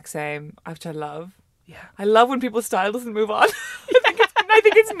the exact same, which I love. Yeah, I love when people's style doesn't move on. I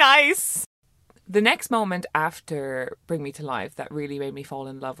think it's nice. The next moment after Bring Me to Life that really made me fall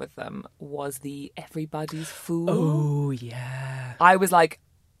in love with them was the Everybody's Fool. Oh, yeah. I was like,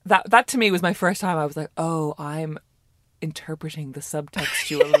 that to me was my first time. I was like, oh, I'm interpreting the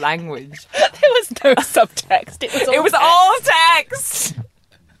subtextual language. There was no subtext. It was all text.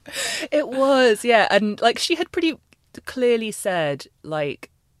 It was, yeah. And like she had pretty clearly said, like,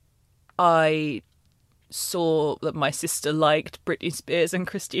 I saw that my sister liked Britney Spears and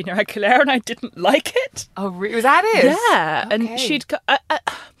Christina Aguilera, and I didn't like it. Oh, really? Was that it? Yeah, okay. And she'd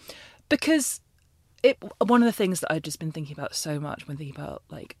because one of the things that I'd just been thinking about so much when thinking about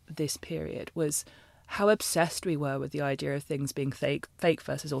like this period was how obsessed we were with the idea of things being fake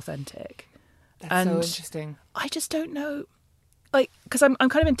versus authentic. That's so interesting. I just don't know, like, because I'm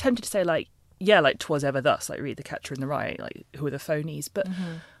kind of tempted to say like, yeah, like 'Twas Ever Thus, like read The Catcher in the Rye, like who are the phonies, but.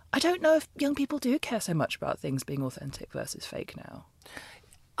 Mm-hmm. I don't know if young people do care so much about things being authentic versus fake now.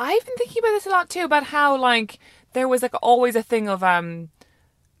 I've been thinking about this a lot too, about how like there was like always a thing of a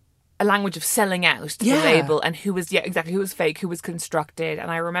language of selling out to the label and who was fake, who was constructed. And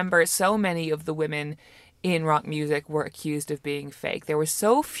I remember so many of the women in rock music were accused of being fake. There were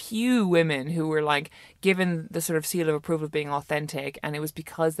so few women who were like given the sort of seal of approval of being authentic, and it was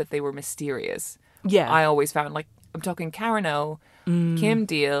because that they were mysterious. Yeah. I always found, like, I'm talking Karen O, Kim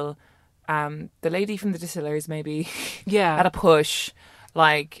Deal, the lady from the Distillers maybe, Yeah. at a push,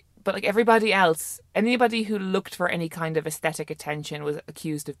 like, but like everybody else, anybody who looked for any kind of aesthetic attention was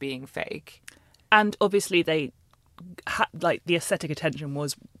accused of being fake. And obviously they like the aesthetic attention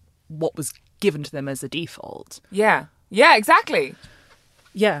was what was given to them as a default. Yeah. Yeah, exactly.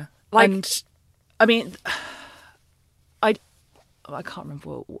 Yeah. Like- and I mean, I can't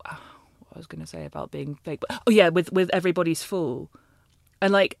remember what I was going to say about being fake. But, oh yeah, with Everybody's Fool.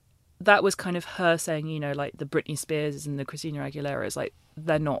 And like, that was kind of her saying, you know, like the Britney Spears and the Christina Aguileras, like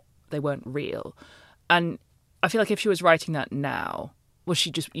they weren't real. And I feel like if she was writing that now, well,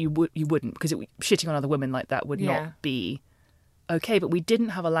 you wouldn't, because shitting on other women like that would not be okay. But we didn't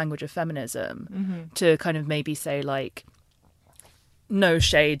have a language of feminism to kind of maybe say like, no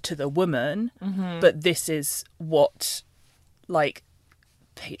shade to the woman, but this is what like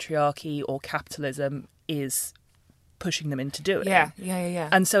patriarchy or capitalism is pushing them into doing. Yeah.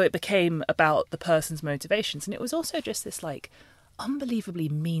 And so it became about the person's motivations. And it was also just this like unbelievably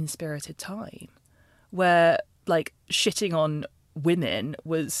mean-spirited time where like shitting on women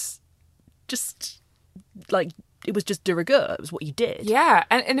was just like, it was just de rigueur. It was what you did. Yeah,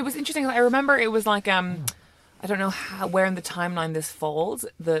 and it was interesting. I remember it was like, I don't know where in the timeline this falls,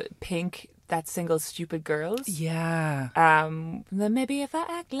 the Pink, that single Stupid Girls. Yeah. Then maybe if I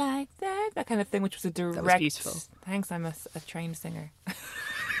act like that kind of thing, which was a direct... That was beautiful. Thanks, I'm a trained singer.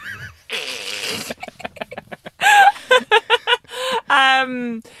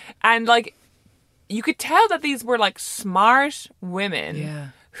 And like, you could tell that these were like smart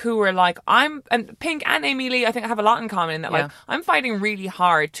women who were like, and Pink and Amy Lee, I think, have a lot in common in that, like, I'm fighting really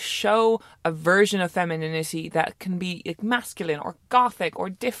hard to show a version of femininity that can be like masculine or gothic or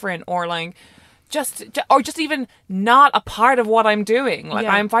different or like just even not a part of what I'm doing. Like,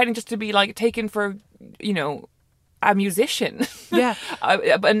 I'm fighting just to be like taken for, you know, a musician. Yeah.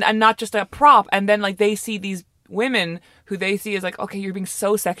 and not just a prop. And then like they see these women who they see as like, okay, you're being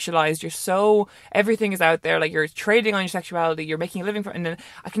so sexualized, everything is out there, like you're trading on your sexuality, you're making a living for, and then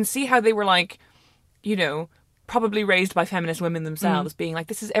I can see how they were like, you know, probably raised by feminist women themselves, being like,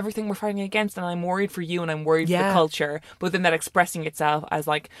 this is everything we're fighting against, and I'm worried for you and I'm worried for the culture, but then that expressing itself as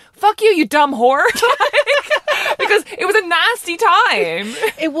like, fuck you dumb whore. Because it was a nasty time.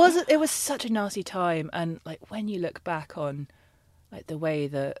 It was such a nasty time. And like when you look back on like the way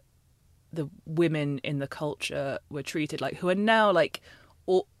that the women in the culture were treated, like who are now like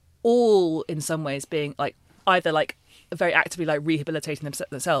all in some ways being like either like very actively like rehabilitating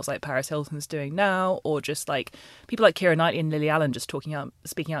themselves, like Paris Hilton's doing now, or just like people like Keira Knightley and Lily Allen just speaking out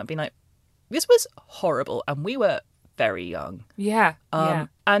and being like, this was horrible and we were very young.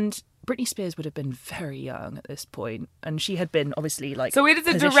 And Britney Spears would have been very young at this point, and she had been obviously like. So it is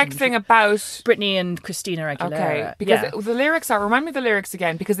a direct thing about Britney and Christina Aguilera. Okay, because the lyrics are. Remind me of the lyrics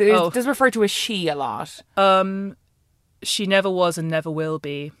again, because it does refer to a she a lot. She never was and never will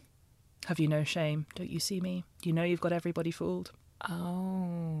be. Have you no shame? Don't you see me? You know you've got everybody fooled.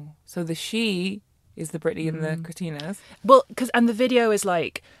 Oh, so the she is the Britney and the Christinas. Well, and the video is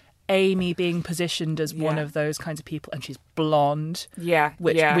like Amy being positioned as one of those kinds of people, and she's blonde.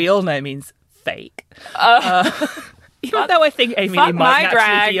 Which we all know means fake. Even though I think Amy Lee might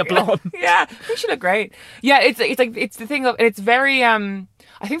actually be a blonde. She look great. Yeah, it's the thing of, it's very I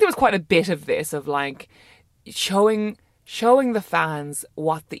think there was quite a bit of this of like showing the fans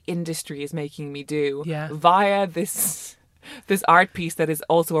what the industry is making me do via this art piece that is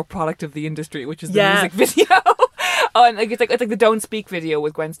also a product of the industry, which is the music video. And like, it's like the Don't Speak video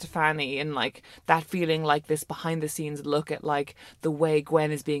with Gwen Stefani, and like that feeling like this behind the scenes look at like the way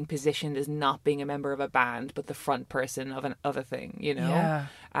Gwen is being positioned as not being a member of a band but the front person of a thing, you know.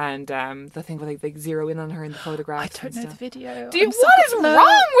 And the thing where they zero in on her in the photographs. I don't know the video. What is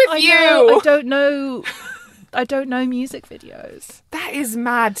wrong with you? I don't know. I don't know music videos. That is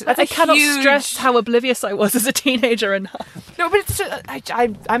mad. I cannot stress how oblivious I was as a teenager enough. No, but it's just,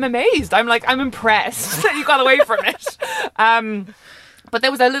 I'm amazed. I'm impressed that you got away from it. But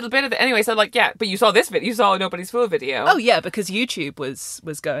there was a little bit of it anyway. So like, but you saw this video. You saw Nobody's Fool video. Oh yeah, because YouTube was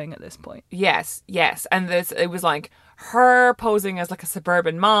going at this point. Yes, and it was like her posing as like a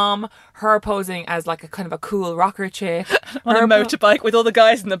suburban mom, her posing as like a kind of a cool rocker chick on a motorbike with all the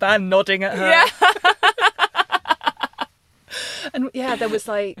guys in the band nodding at her. Yeah. And there was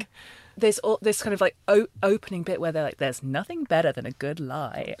like, there's this kind of like opening bit where they're like, there's nothing better than a good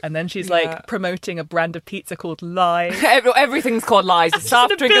lie. And then she's Yeah. like promoting a brand of pizza called Lies. Everything's called Lies. The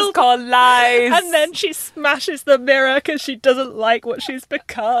soft drink is called Lies. And then she smashes the mirror because she doesn't like what she's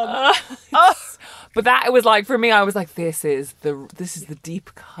become. But that was like, for me, I was like, this is the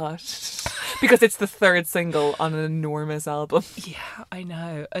deep cut. Because it's the third single on an enormous album. Yeah, I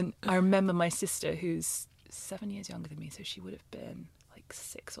know. And I remember my sister, who's 7 years younger than me, so she would have been like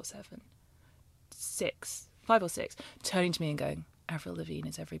 6 or 7. 5 or 6, turning to me and going, Avril Lavigne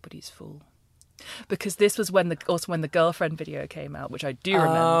is everybody's fool. Because this was when the Girlfriend video came out, which I do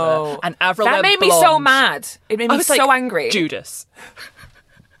remember. Oh. And Avril That went made me so blonde. mad. It made I me was so like, angry. Judas.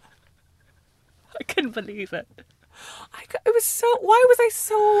 I couldn't believe it. Why was I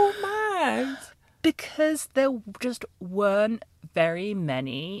so mad? Because there just weren't very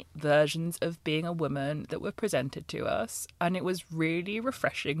many versions of being a woman that were presented to us. And it was really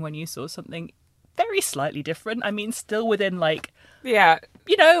refreshing when you saw something very slightly different. I mean, still within like, Yeah.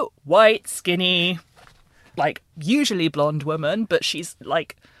 you know, white, skinny, like usually blonde woman, but she's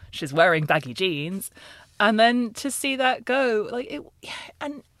wearing baggy jeans. And then to see that go, like it,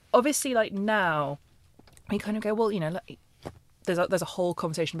 and obviously like now we kind of go, well, you know, like, there's a whole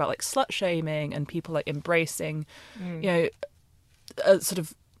conversation about like slut shaming and people like embracing, you know, a sort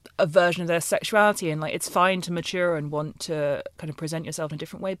of a version of their sexuality, and like it's fine to mature and want to kind of present yourself in a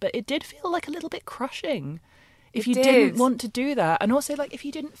different way, but it did feel like a little bit crushing if you didn't want to do that, and also like if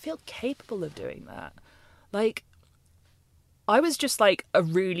you didn't feel capable of doing that. Like I was just like a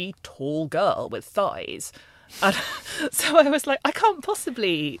really tall girl with thighs, and so I was like, I can't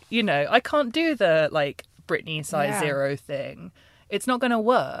possibly, you know, I can't do the like Britney size 0 thing. It's not going to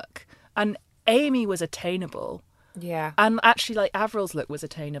work. And Amy was attainable. Yeah. And actually, like, Avril's look was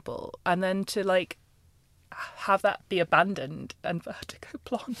attainable. And then to, like, have that be abandoned and for her to go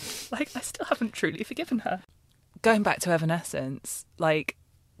blonde, like, I still haven't truly forgiven her. Going back to Evanescence, like,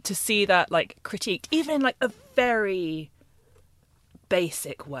 to see that, like, critiqued, even in, like, a very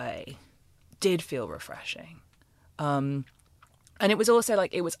basic way, did feel refreshing. And it was also,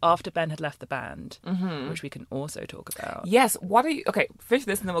 like, it was after Ben had left the band, which we can also talk about. Yes. Okay, finish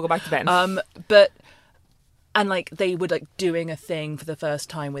this and then we'll go back to Ben. And like they were like doing a thing for the first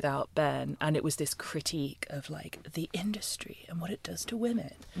time without Ben, and it was this critique of like the industry and what it does to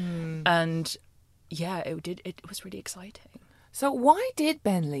women. And yeah, it was really exciting. So why did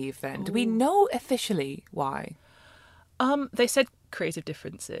Ben leave then? Do we know officially why? They said creative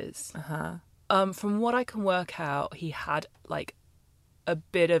differences. From what I can work out, he had like a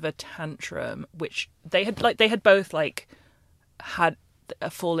bit of a tantrum, which they had both like had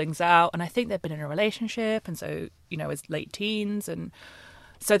fallings out, and I think they'd been in a relationship, and so, you know, as late teens, and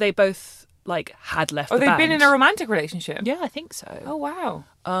so they both like had left the band. They'd been in a romantic relationship? Yeah, I think so. Oh, wow.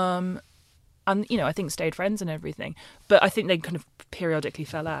 And, you know, I think stayed friends and everything, but I think they kind of periodically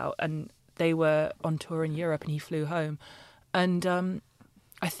fell out, and they were on tour in Europe and he flew home, and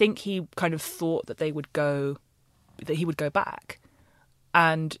I think he kind of thought that he would go back,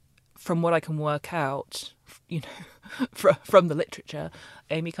 and from what I can work out, you know, from the literature,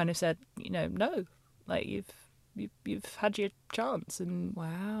 Amy kind of said, you know, no, like you've had your chance, and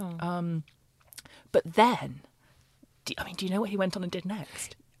wow. But then, do you know what he went on and did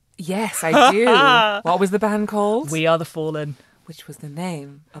next? Yes, I do. What was the band called? We Are the Fallen, which was the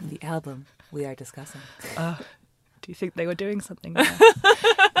name of the album we are discussing. Do you think they were doing something there?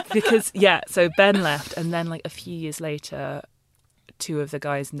 Because so Ben left, and then like a few years later, 2 of the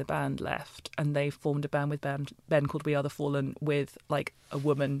guys in the band left, and they formed a band with Ben called We Are the Fallen, with like a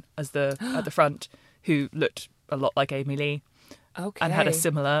woman as at the front who looked a lot like Amy Lee, and had a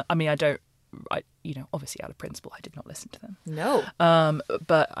similar. I mean, you know, obviously out of principle, I did not listen to them. No.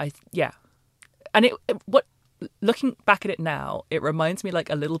 But and what looking back at it now, it reminds me like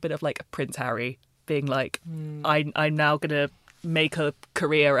a little bit of like Prince Harry being like, I'm now gonna make a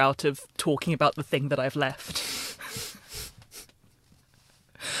career out of talking about the thing that I've left.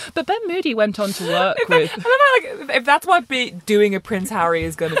 But Ben Moody went on to work with... if that's what doing a Prince Harry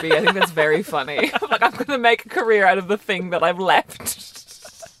is going to be, I think that's very funny. Like, I'm going to make a career out of the thing that I've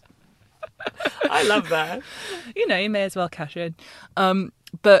left. I love that. You know, you may as well cash in. Ben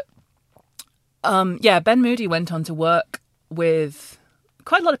Moody went on to work with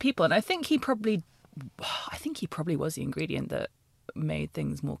quite a lot of people, and I think he probably was the ingredient that made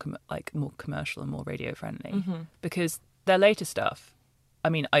things more commercial and more radio friendly, because their later stuff, I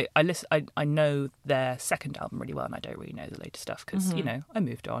mean, I know their second album really well, and I don't really know the later stuff because, you know, I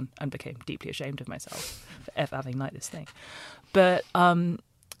moved on and became deeply ashamed of myself for ever having liked this thing. But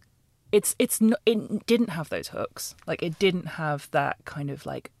it didn't have those hooks. Like, it didn't have that kind of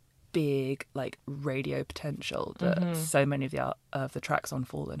like big like radio potential that so many of the tracks on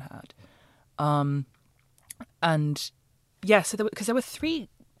Fallen had. And yeah, so because there were three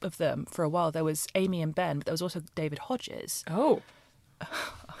of them for a while. There was Amy and Ben, but there was also David Hodges. Oh.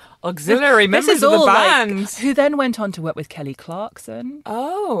 Auxiliary This members is of the all, band. like, who then went on to work with Kelly Clarkson.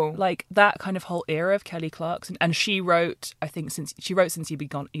 Oh. Like that kind of whole era of Kelly Clarkson. And she wrote, I think, since You've Been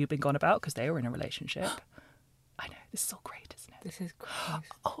Gone About, because they were in a relationship. I know, this is all great, isn't it? This is great.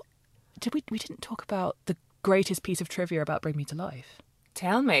 Oh, we didn't talk about the greatest piece of trivia about Bring Me to Life.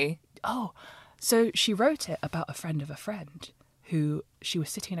 Tell me. Oh, so she wrote it about a friend of a friend who she was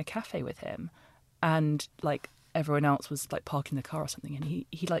sitting in a cafe with him, and like everyone else was like parking the car or something, and he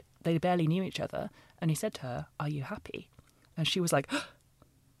like, they barely knew each other, and he said to her, "Are you happy?" And she was like,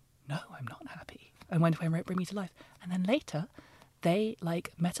 "No, I'm not happy," and went away and wrote Bring Me to Life. And then later they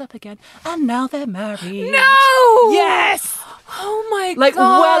like met up again, and now they're married. No! Yes! Oh my god. Like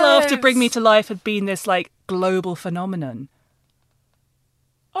well after Bring Me to Life had been this like global phenomenon.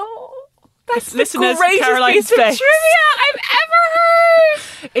 Oh, that's Listeners, the greatest Caroline's piece of face. trivia I've ever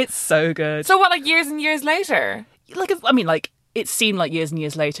heard. It's so good. So what, like years and years later? Like, I mean, like, it seemed like years and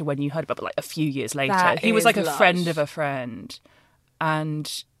years later when you heard about it, but like a few years later. That He was is like a lush. friend of a friend.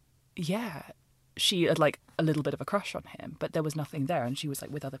 And yeah, she had like a little bit of a crush on him, but there was nothing there. And she was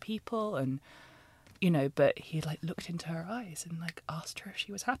like with other people and, you know, but he like looked into her eyes and like asked her if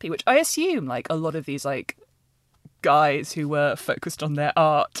she was happy, which I assume like a lot of these like guys who were focused on their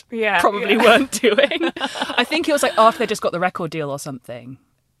art probably weren't doing. I think it was like after they just got the record deal or something,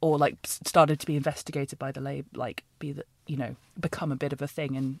 or like started to be investigated by the label, like become a bit of a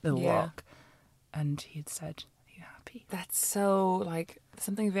thing in Little Rock. And he had said, "Are you happy?" That's so like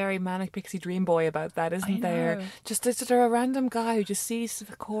something very manic pixie dream boy about that, isn't there? know. Just a random guy who just sees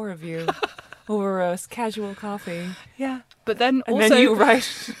the core of you over a casual coffee. Yeah, but then And also then you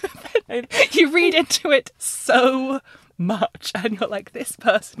write. you read into it so much, and you're like, this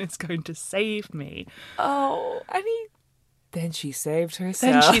person is going to save me. Oh, and then she saved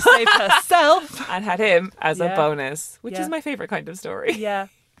herself. Then she saved herself. And had him as a Yeah. bonus, which Yeah. is my favourite kind of story. Yeah,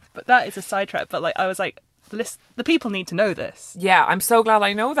 but that is a sidetrack. But like, I was like, the people need to know this. Yeah, I'm so glad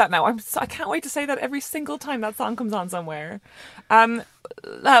I know that now. I can't wait to say that every single time that song comes on somewhere. I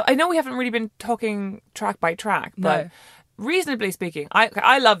know we haven't really been talking track by track, but No. reasonably speaking,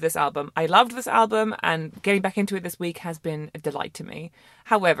 I love this album. I loved this album, and getting back into it this week has been a delight to me.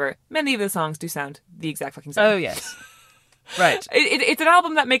 However, many of the songs do sound the exact fucking same. Oh yes, right. It's an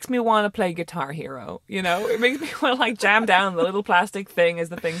album that makes me want to play Guitar Hero, you know? It makes me want to like jam down the little plastic thing as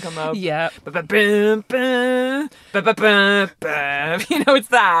the thing come up. Yeah. Ba-ba-bum, bum, ba-ba-bum, bum. You know, it's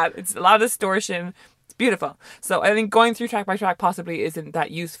that. It's a lot of distortion. It's beautiful. So I think going through track by track possibly isn't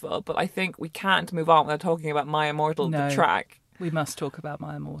that useful, but I think we can't move on without talking about My Immortal, No. the track. We must talk about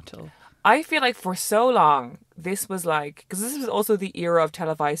My Immortal. I feel like for so long, this was like, because this was also the era of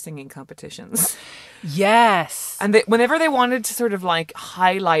televised singing competitions. Yes. And whenever they wanted to sort of like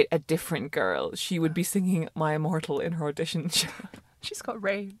highlight a different girl, she would be singing My Immortal in her audition show. She's got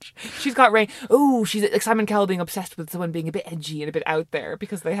range. She's got range. Oh, she's like Simon Cowell being obsessed with someone being a bit edgy and a bit out there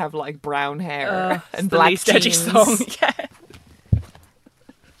because they have like brown hair and It's the black least edgy jeans. song. Yeah.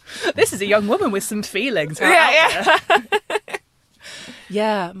 This is a young woman with some feelings. Yeah.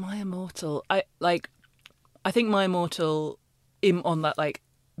 Yeah, My Immortal. I think My Immortal on that like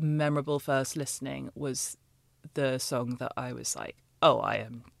memorable first listening was the song that I was like, oh, I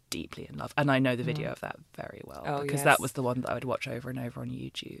am deeply in love. And I know the video of that very well because yes. that was the one that I would watch over and over on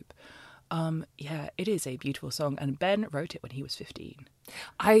YouTube. Yeah, it is a beautiful song, and Ben wrote it when he was 15.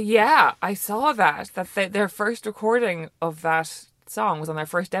 I saw that their first recording of that song was on their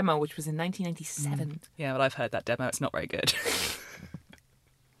first demo, which was in 1997. Yeah, well, I've heard that demo. It's not very good.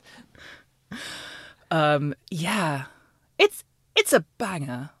 Yeah, it's a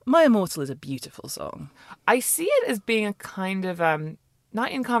banger. My Immortal is a beautiful song. I see it as being a kind of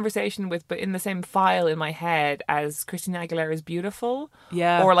not in conversation with, but in the same file in my head as Christina Aguilera's Beautiful.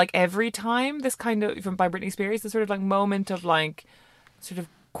 Yeah. Or like Every Time, this kind of, by Britney Spears, this sort of like moment of like sort of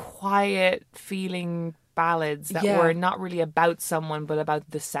quiet feeling ballads that were not really about someone but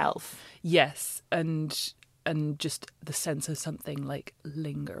about the self. Yes, and just the sense of something like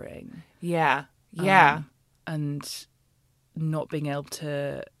lingering. Yeah. And not being able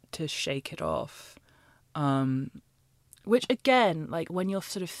to shake it off. Which again, like when you're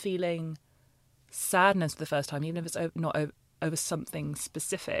sort of feeling sadness for the first time, even if it's not over something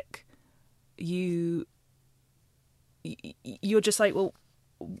specific, you're just like, well,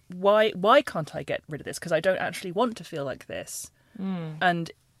 why can't I get rid of this? Because I don't actually want to feel like this.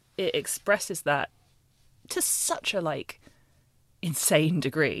 And it expresses that to such a like insane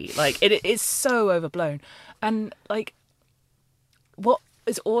degree. Like, it is so overblown. And, like, what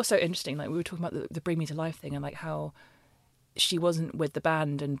is also interesting, like, we were talking about the Bring Me to Life thing and, like, how she wasn't with the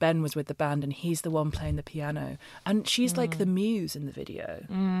band and Ben was with the band and he's the one playing the piano. And she's, like, the muse in the video.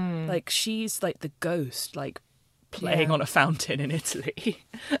 Like, she's, like, the ghost, like, playing on a fountain in Italy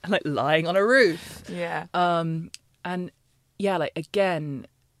and, like, lying on a roof. Yeah. And, yeah, like, again,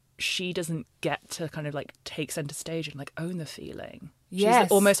 she doesn't get to kind of, like, take centre stage and, like, own the feeling.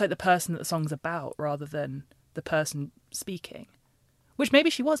 She's almost like the person that the song's about rather than the person speaking. Which maybe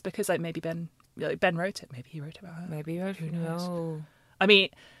she was because, like, maybe Ben wrote it. Maybe he wrote it about her. Maybe he wrote it. Who knows? No. I mean,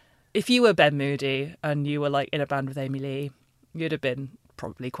 if you were Ben Moody and you were, like, in a band with Amy Lee, you'd have been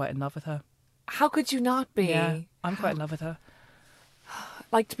probably quite in love with her. How could you not be? Yeah, I'm quite in love with her.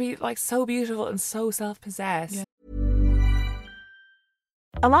 Like, to be, like, so beautiful and so self-possessed. Yeah.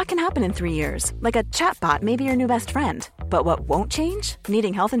 A lot can happen in 3 years, like a chatbot may be your new best friend. But what won't change?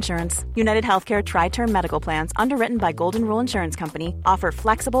 Needing health insurance. United Healthcare Tri-Term Medical Plans, underwritten by Golden Rule Insurance Company, offer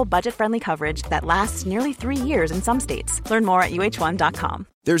flexible, budget-friendly coverage that lasts nearly 3 years in some states. Learn more at uh1.com.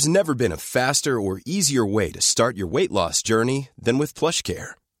 There's never been a faster or easier way to start your weight loss journey than with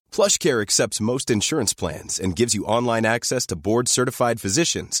PlushCare. PlushCare accepts most insurance plans and gives you online access to board-certified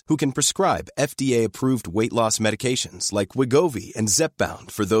physicians who can prescribe FDA-approved weight loss medications like Wegovy and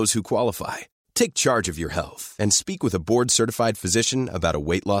Zepbound for those who qualify. Take charge of your health and speak with a board-certified physician about a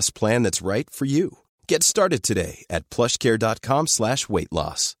weight loss plan that's right for you. Get started today at plushcare.com/weight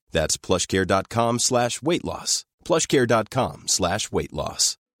loss. That's plushcare.com/weight loss. plushcare.com/weight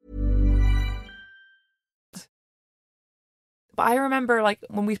loss. But I remember, like,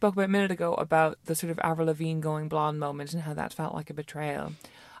 when we spoke about a minute ago about the sort of Avril Lavigne going blonde moment and how that felt like a betrayal,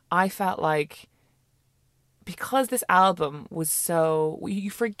 I felt like because this album was so... You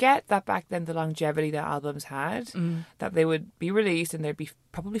forget that back then the longevity that albums had, that they would be released and there'd be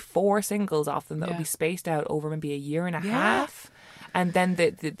probably 4 singles off them that would be spaced out over maybe a year and a half. And then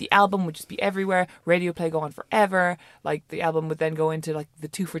the album would just be everywhere. Radio play go on forever. Like, the album would then go into, like, the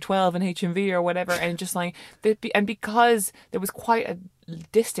 2 for 12 and HMV or whatever. And just, like, and because there was quite a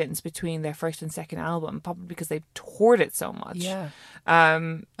distance between their first and second album, probably because they toured it so much. Yeah. I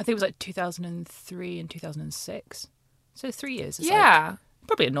think it was, like, 2003 and 2006. So 3 years. Yeah. Like,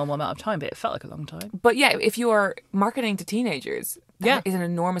 probably a normal amount of time, but it felt like a long time. But yeah, if you are marketing to teenagers, that is an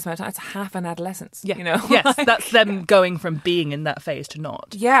enormous amount of time. It's half an adolescence. Yeah. You know? Yes, that's them going from being in that phase to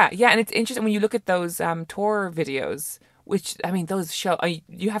not. Yeah, and it's interesting when you look at those tour videos, which, I mean, those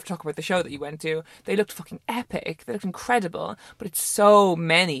you have to talk about the show that you went to. They looked fucking epic. They looked incredible. But it's so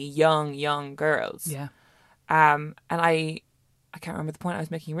many young girls. Yeah. And I can't remember the point I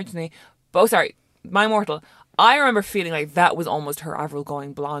was making originally. But, sorry, My Immortal. I remember feeling like that was almost her Avril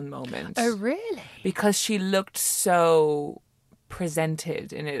going blonde moment. Oh, really? Because she looked so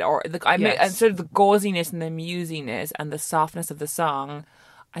presented in it, or and sort of the gauziness and the musiness and the softness of the song,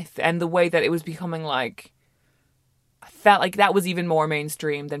 and the way that it was becoming, like, I felt like that was even more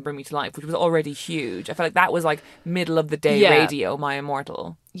mainstream than Bring Me to Life, which was already huge. I felt like that was like middle of the day radio, My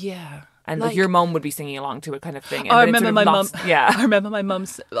Immortal. Yeah. And like your mum would be singing along to it, kind of thing. And I remember my mum. Yeah, I remember my mum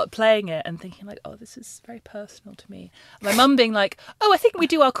playing it and thinking, like, "Oh, this is very personal to me." My mum being like, "Oh, I think we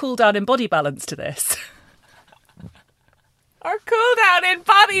do our cool down in Body Balance to this." Our cool down in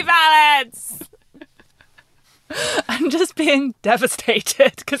Body Balance. And just being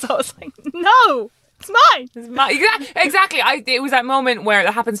devastated because I was like, "No, it's mine. It's mine." Exactly. It was that moment where it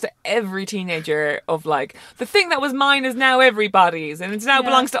happens to every teenager of, like, the thing that was mine is now everybody's, and it now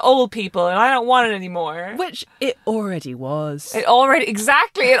belongs to old people, and I don't want it anymore. Which it already was. It already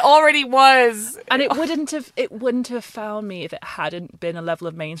was. And it wouldn't have found me if it hadn't been a level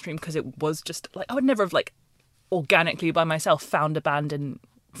of mainstream, because it was just like, I would never have, like, organically by myself found a band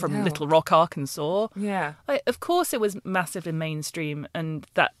from Little Rock, Arkansas. Yeah. Like, of course it was massive in mainstream, and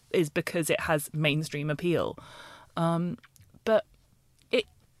that is because it has mainstream appeal. But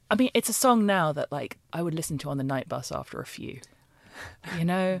it's a song now that, like, I would listen to on the night bus after a few. You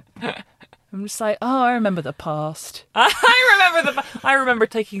know? I'm just like, oh, I remember the past. I remember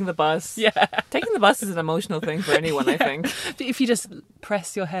taking the bus. Yeah. Taking the bus is an emotional thing for anyone, I think. If you just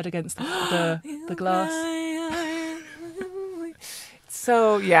press your head against the glass.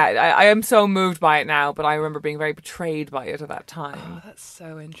 So, yeah, I am so moved by it now, but I remember being very betrayed by it at that time. Oh, that's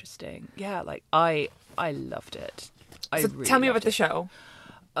so interesting. Yeah, like, I loved it. So really tell me about the show.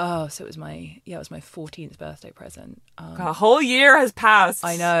 Oh, so it was my 14th birthday present. A whole year has passed.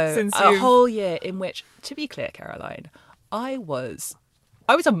 I know. Since a whole year in which, to be clear, Caroline, I was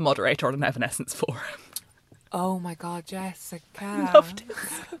a moderator on an Evanescence forum. Oh my God, Jessica. I loved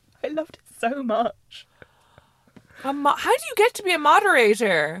it so much. How do you get to be a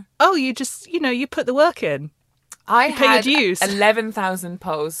moderator? Oh, you just, you put the work in. I pay your had dues. 11,000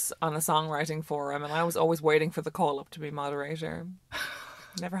 posts on a songwriting forum, and I was always waiting for the call up to be moderator.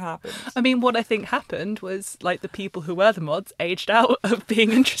 Never happened. I mean, what I think happened was like the people who were the mods aged out of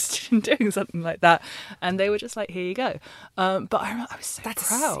being interested in doing something like that, and they were just like, "Here you go." But I was so That's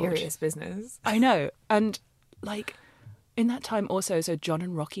proud. serious business. I know, and like in that time also, so John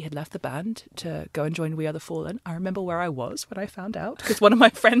and Rocky had left the band to go and join We Are the Fallen. I remember where I was when I found out because one of my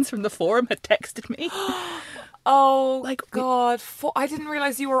friends from the forum had texted me. Oh, Like, God. I didn't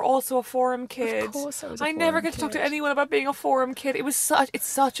realise you were also a forum kid. Of course I was a I never forum get to talk to kid. anyone about being a forum kid. It's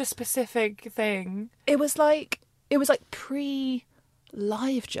such a specific thing. It was like pre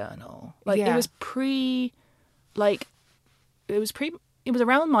live journal. Like Yeah. it was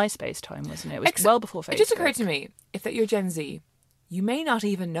around MySpace time, wasn't it? It was well before Facebook. It just occurred to me, if that you're Gen Z, you may not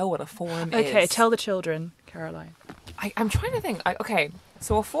even know what a forum is. Okay, tell the children, Caroline. I'm trying to think. Okay,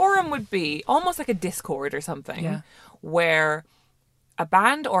 so a forum would be almost like a Discord or something, Yeah. where a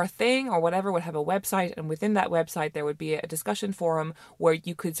band or a thing or whatever would have a website, and within that website there would be a discussion forum where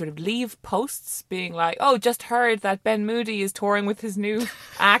you could sort of leave posts being like, "Oh, just heard that Ben Moody is touring with his new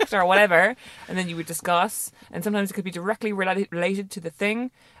act," or whatever, and then you would discuss. And sometimes it could be directly related to the thing,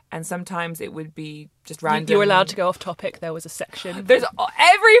 and sometimes it would be just random. You were allowed to go off topic. There was a section. There's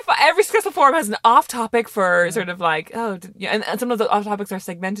every successful forum has an off topic for sort of like and some of the off topics are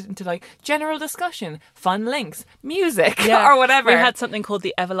segmented into like general discussion, fun links, music, or whatever. We had something called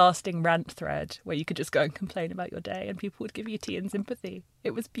the everlasting rant thread where you could just go and complain about your day and people would give you tea and sympathy.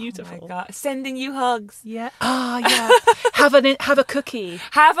 It was beautiful. Oh my God, sending you hugs. Yeah. Yeah. have a cookie.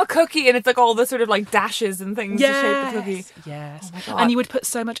 Have a cookie, and it's like all the sort of like dashes and things to shape the cookie. Yes. Oh my God. And you would put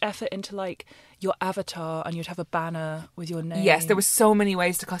so much effort into like your avatar, and you'd have a banner with your name. Yes, there was so many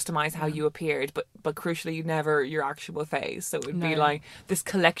ways to customize how you appeared, but crucially, never your actual face. So it would be like this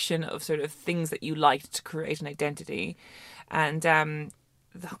collection of sort of things that you liked to create an identity. And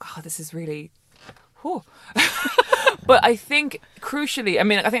oh God, this is really. Whew. But I think crucially, I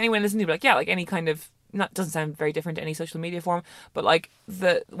mean, I think anyone listening to be like, yeah, like any kind of. That doesn't sound very different to any social media forum, but like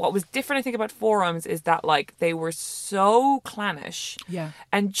what was different, I think, about forums is that like they were so clannish. Yeah.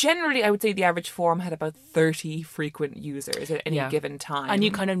 And generally, I would say the average forum had about 30 frequent users at any given time. And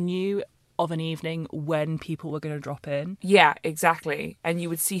you kind of knew of an evening when people were going to drop in. Yeah, exactly. And you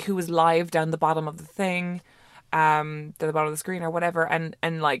would see who was live down the bottom of the thing, down the bottom of the screen or whatever,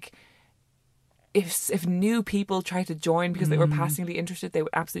 and like. If new people tried to join because they were passingly interested, they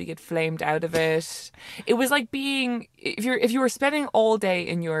would absolutely get flamed out of it. It was like being if you were spending all day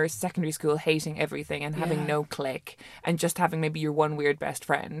in your secondary school hating everything and having no clique and just having maybe your one weird best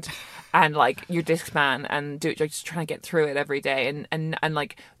friend and like your Discman and just trying to get through it every day and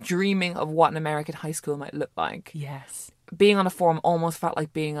like dreaming of what an American high school might look like. Yes. Being on a forum almost felt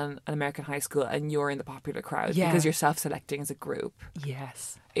like being on an American high school and you're in the popular crowd because you're self-selecting as a group.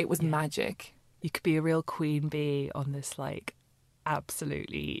 Yes. It was magic. You could be a real queen bee on this like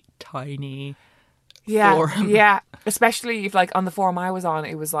absolutely tiny forum. Yeah, especially if like on the forum I was on,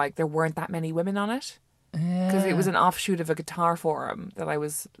 it was like there weren't that many women on it because it was an offshoot of a guitar forum that I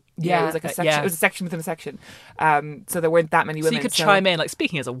was. Yeah, it was like a section. It was a section within a section. So there weren't that many women. So you could chime in, like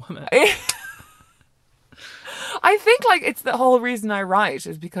speaking as a woman. I think like it's the whole reason I write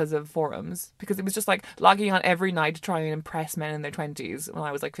is because of forums, because it was just like logging on every night to try and impress men in their 20s when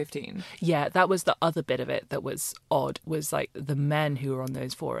I was like 15. Yeah, that was the other bit of it that was odd, was like the men who were on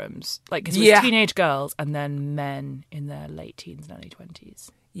those forums. Like, because it was teenage girls and then men in their late teens and early 20s.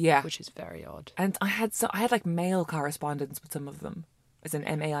 Yeah. Which is very odd. And I had like male correspondence with some of them, as in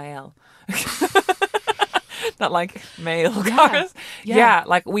MAIL. Not like mail cards. Yeah,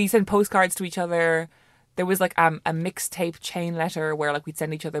 like we send postcards to each other. There was like a mixtape chain letter where like we'd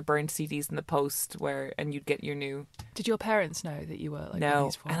send each other burnt CDs in the post and you'd get your new. Did your parents know that you were like no?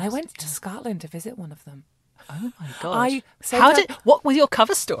 These and I went to Scotland to visit one of them. Oh my god! What was your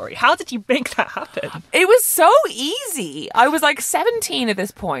cover story? How did you make that happen? It was so easy. I was like 17 at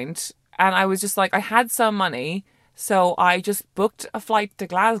this point, and I was just like, I had some money, so I just booked a flight to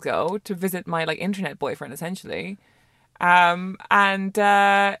Glasgow to visit my like internet boyfriend, essentially.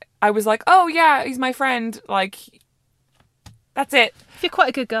 I was like, oh yeah, he's my friend. Like, that's it. If you're quite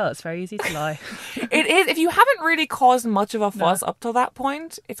a good girl, it's very easy to lie. It is. If you haven't really caused much of a fuss up till that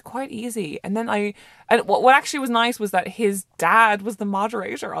point, it's quite easy. And then what actually was nice was that his dad was the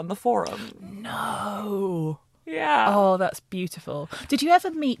moderator on the forum. No. Yeah. Oh, that's beautiful. Did you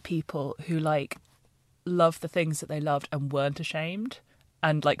ever meet people who like loved the things that they loved and weren't ashamed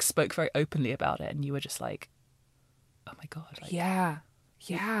and like spoke very openly about it, and you were just like, oh my god. Like, yeah.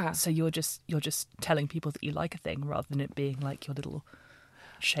 Yeah. So you're just telling people that you like a thing rather than it being like your little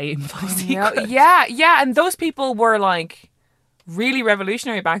shameful secret. Yeah. And those people were like really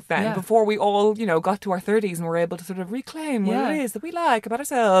revolutionary back then, before we all, got to our 30s and were able to sort of reclaim what it is that we like about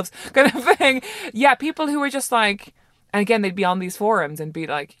ourselves, kind of thing. Yeah, people who were just like, and again, they'd be on these forums and be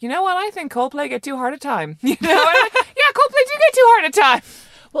like, you know what, I think Coldplay get too hard a time. Yeah, Coldplay do get too hard a time.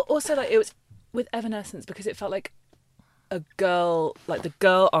 Well, also, like, it was with Evanescence because it felt like a girl, like the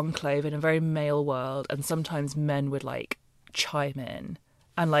girl enclave in a very male world, and sometimes men would like chime in.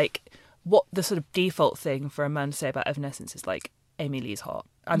 And like, what the sort of default thing for a man to say about Evanescence is like, Amy Lee's hot.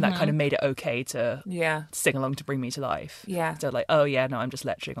 And that kind of made it okay to sing along to Bring Me to Life. Yeah. So like, oh yeah, no, I'm just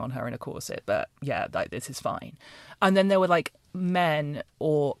lecturing on her in a corset, but yeah, like this is fine. And then there were like men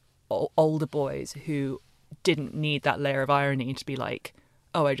or older boys who didn't need that layer of irony to be like,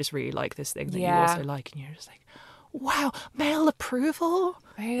 oh, I just really like this thing that you also like. And you're just like, wow, male approval?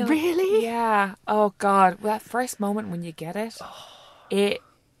 Really? Yeah. Oh God, that first moment when you get it, it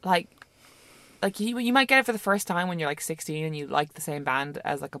like you might get it for the first time when you're like 16 and you like the same band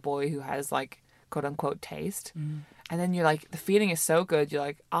as like a boy who has like quote unquote taste, and then you're like, the feeling is so good, you're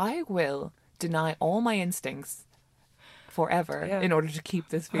like, I will deny all my instincts forever in order to keep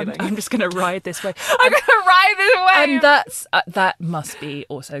this feeling. I'm just going to ride this way. I'm going to ride this way. And that's that must be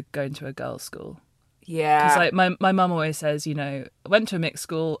also going to a girls' school. Yeah. Because like my mum always says, went to a mixed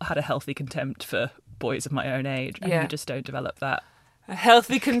school, had a healthy contempt for boys of my own age, and you just don't develop that. A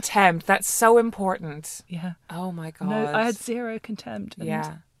healthy contempt. That's so important. Yeah. Oh my God. No, I had zero contempt.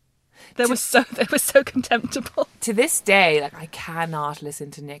 Yeah. They were so contemptible. To this day, like, I cannot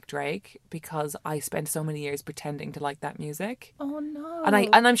listen to Nick Drake because I spent so many years pretending to like that music. Oh no.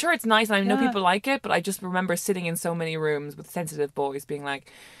 And I'm sure it's nice and I know people like it, but I just remember sitting in so many rooms with sensitive boys being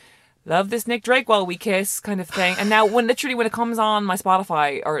like, love this Nick Drake while we kiss, kind of thing. And now when it comes on my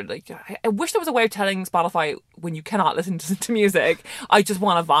Spotify, or like, I wish there was a way of telling Spotify when you cannot listen to music. I just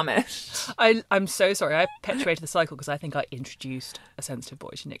want to vomit. I'm so sorry. I perpetuated the cycle because I think I introduced a sensitive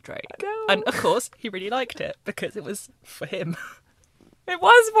boy to Nick Drake. No. And of course, he really liked it because it was for him. It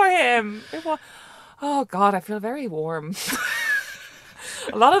was for him. It was. Oh God, I feel very warm.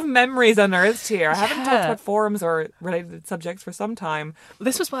 A lot of memories unearthed here. I haven't talked about forums or related subjects for some time.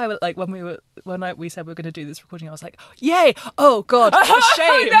 This was why, like, when we said we were going to do this recording, I was like, "Yay! Oh God, what a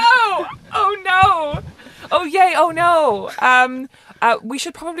shame! Oh no! Oh yay! Oh no! We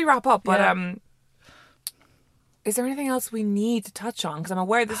should probably wrap up, but is there anything else we need to touch on? Because I'm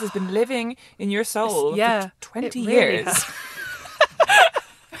aware this has been living in your soul for 20 years.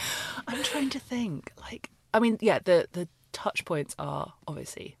 I'm trying to think. Like, I mean, yeah, the touch points are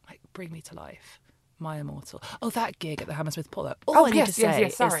obviously like Bring Me to Life, My Immortal. Oh, that gig at the Hammersmith Polo. All I need to say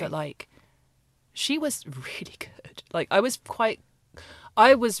is that like she was really good. Like I was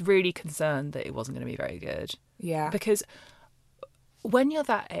really concerned that it wasn't going to be very good. Yeah. Because when you're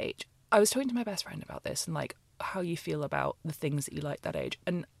that age, I was talking to my best friend about this and like how you feel about the things that you like that age.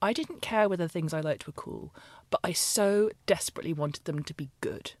 And I didn't care whether the things I liked were cool, but I so desperately wanted them to be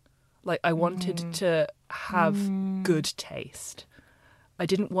good. Like, I wanted to have good taste. I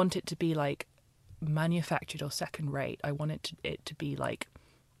didn't want it to be, like, manufactured or second rate. I wanted it to be, like,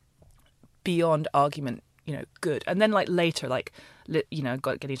 beyond argument, good. And then, like, later, like,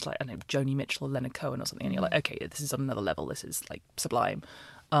 got getting to, like, I don't know, Joni Mitchell or Leonard Cohen or something, and you're like, okay, this is on another level. This is, like, sublime.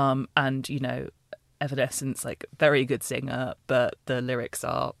 And, Evanescence, like, very good singer, but the lyrics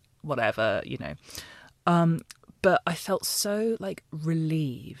are whatever, But I felt so, like,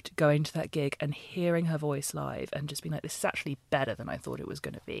 relieved going to that gig and hearing her voice live and just being like, this is actually better than I thought it was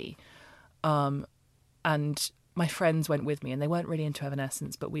going to be. And my friends went with me and they weren't really into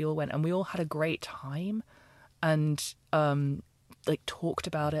Evanescence, but we all went and we all had a great time and, like, talked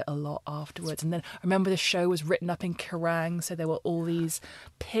about it a lot afterwards. And then I remember the show was written up in Kerrang, so there were all these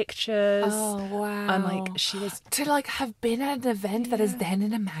pictures. Oh, wow. And, like, she was... To, like, have been at an event that is then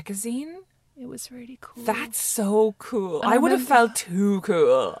in a magazine? It was really cool. That's so cool. I would have felt too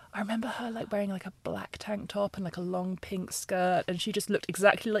cool. I remember her like wearing like a black tank top and like a long pink skirt, and she just looked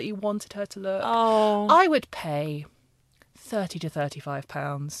exactly like you wanted her to look. Oh, I would pay £30 to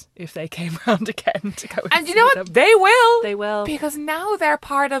 £35 if they came round again to go. And you know what? Them. They will. They will, because now they're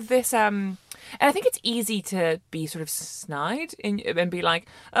part of this. And I think it's easy to be sort of snide and be like,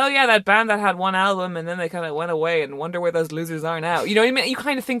 oh yeah, that band that had one album and then they kind of went away and wonder where those losers are now. You know what I mean? You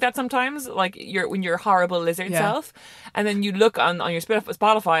kind of think that sometimes, like when you're horrible lizard self, and then you look on your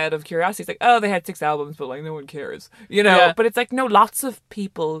Spotify out of curiosity, it's like, oh, they had 6 albums, but like no one cares, But it's like, no, lots of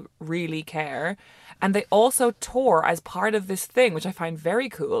people really care. And they also tour as part of this thing, which I find very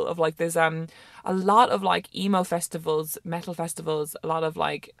cool, of like there's a lot of like emo festivals, metal festivals, a lot of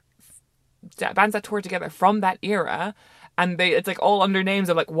like bands that tour together from that era. And it's like all under names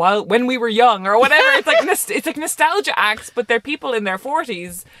of like when we were young or whatever. It's like nostalgia acts, but they're people in their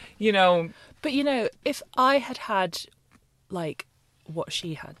 40s, you know. But you know, if I had like what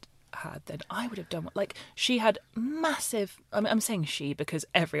she had, then I would have done like she had massive. I'm saying she because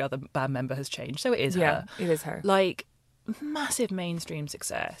every other band member has changed, so it is her. Yeah, it is her. Like massive mainstream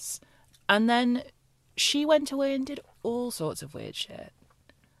success, and then she went away and did all sorts of weird shit.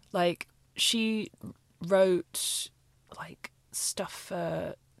 Like she wrote like stuff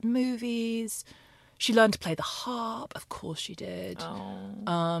for movies. She learned to play the harp, of course she did.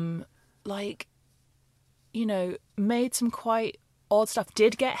 Oh. Like, you know, made some quite odd stuff.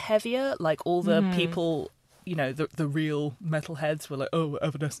 Did get heavier, like all the people, you know, the real metalheads were like, oh,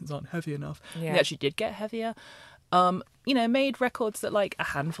 Evanescence aren't heavy enough. Yeah. They actually did get heavier. You know, made records that like a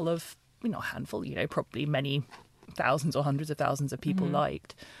handful of, not a handful, you know, probably many thousands or hundreds of thousands of people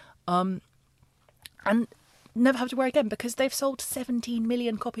liked. And never have to worry again because they've sold 17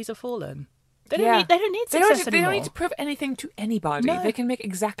 million copies of Fallen. They don't need success anymore. They don't need to prove anything to anybody. No. They can make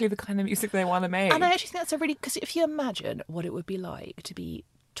exactly the kind of music they want to make. And I actually think that's a really... Because if you imagine what it would be like to be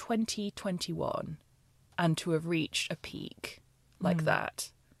 2021 and to have reached a peak like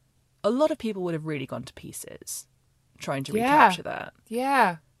that, a lot of people would have really gone to pieces trying to recapture that.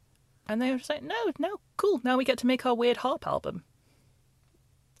 Yeah. And they were just like, no, cool. Now we get to make our weird harp album.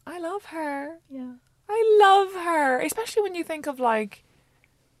 I love her. Yeah. I love her. Especially when you think of like...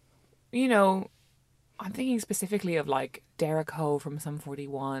 You know, I'm thinking specifically of like Derek Ho from Sum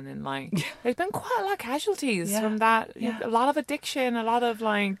 41 and like there's been quite a lot of casualties from that. Yeah. A lot of addiction, a lot of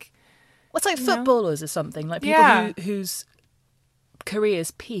like... What's like footballers or something, like people whose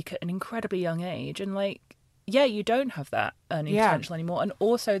careers peak at an incredibly young age and like, you don't have that earning potential anymore. And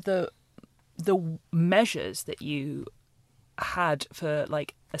also the measures that you had for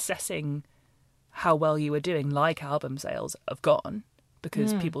like assessing how well you were doing, like album sales, have gone.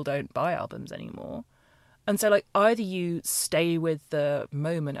 Because people don't buy albums anymore. And so, like, either you stay with the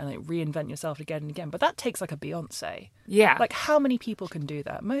moment and, like, reinvent yourself again and again. But that takes, like, a Beyonce. Yeah. Like, how many people can do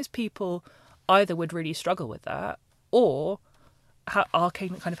that? Most people either would really struggle with that or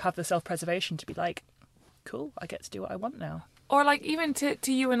can kind of have the self-preservation to be like, cool, I get to do what I want now. Or, like, even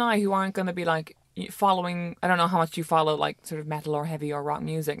to you and I who aren't going to be, like, following... I don't know how much you follow, like, sort of metal or heavy or rock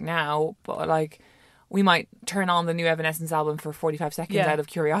music now. But, like... We might turn on the new Evanescence album for 45 seconds out of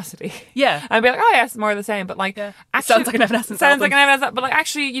curiosity. Yeah. And be like, oh, yes, more of the same. But, like, actually... Sounds like an Evanescence album. But, like,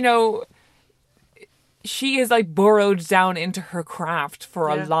 actually, you know, she is, like, burrowed down into her craft for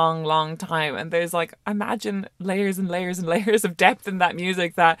a long, long time. And there's, like, imagine layers and layers and layers of depth in that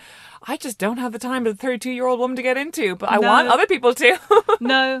music that I just don't have the time as a 32-year-old woman to get into. But I want other people to.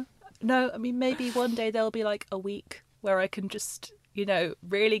 No. I mean, maybe one day there'll be, like, a week where I can just... You know,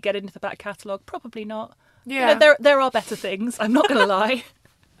 really get into the back catalogue. Probably not. Yeah. You know, there are better things. I'm not going to lie.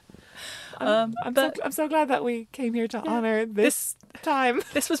 I'm so glad that we came here to honour this time.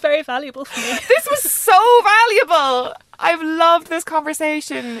 This was very valuable for me. This was so valuable. I've loved this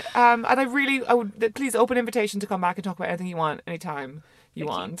conversation. And I would please open invitation to come back and talk about anything you want, anytime you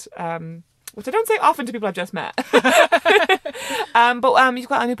want. Which I don't say often to people I've just met. But you've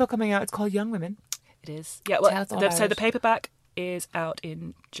got a new book coming out. It's called Young Women. It is. Yeah. Well, so the paperback is out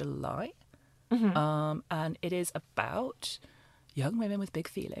in July, and it is about young women with big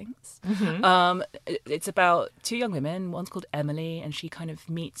feelings. It's about two young women. One's called Emily, and she kind of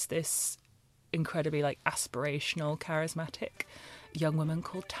meets this incredibly like aspirational, charismatic young woman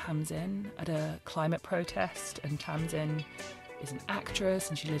called Tamsin at a climate protest. And Tamsin is an actress,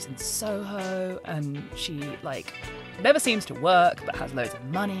 and she lives in Soho, and she like never seems to work but has loads of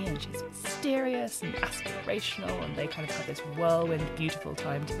money, and she's mysterious and aspirational, and they kind of have this whirlwind beautiful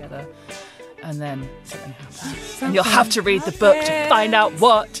time together. And then something happens. And you'll have to read the book to find out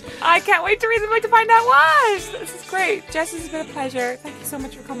what. I can't wait to read the book to find out what. This is great. Jess, this has been a pleasure. Thank you so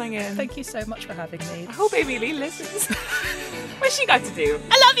much for coming in. Thank you so much for having me. I hope Amy Lee listens. What's she got to do?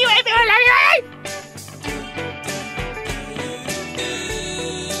 I love you, Amy. I love you, Amy.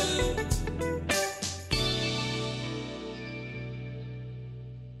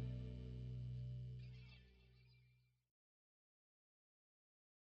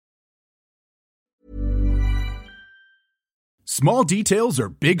 Small details are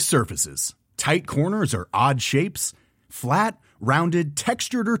big surfaces. Tight corners are odd shapes. Flat, rounded,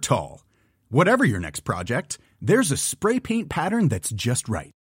 textured, or tall. Whatever your next project, there's a spray paint pattern that's just right.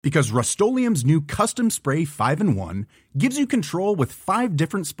 Because Rust-Oleum's new Custom Spray 5-in-1 gives you control with 5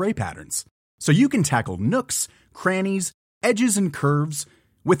 different spray patterns. so you can tackle nooks, crannies, edges, and curves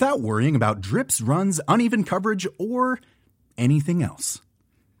without worrying about drips, runs, uneven coverage, or anything else.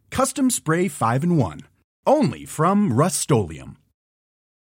 Custom Spray 5-in-1, only from Rust-Oleum.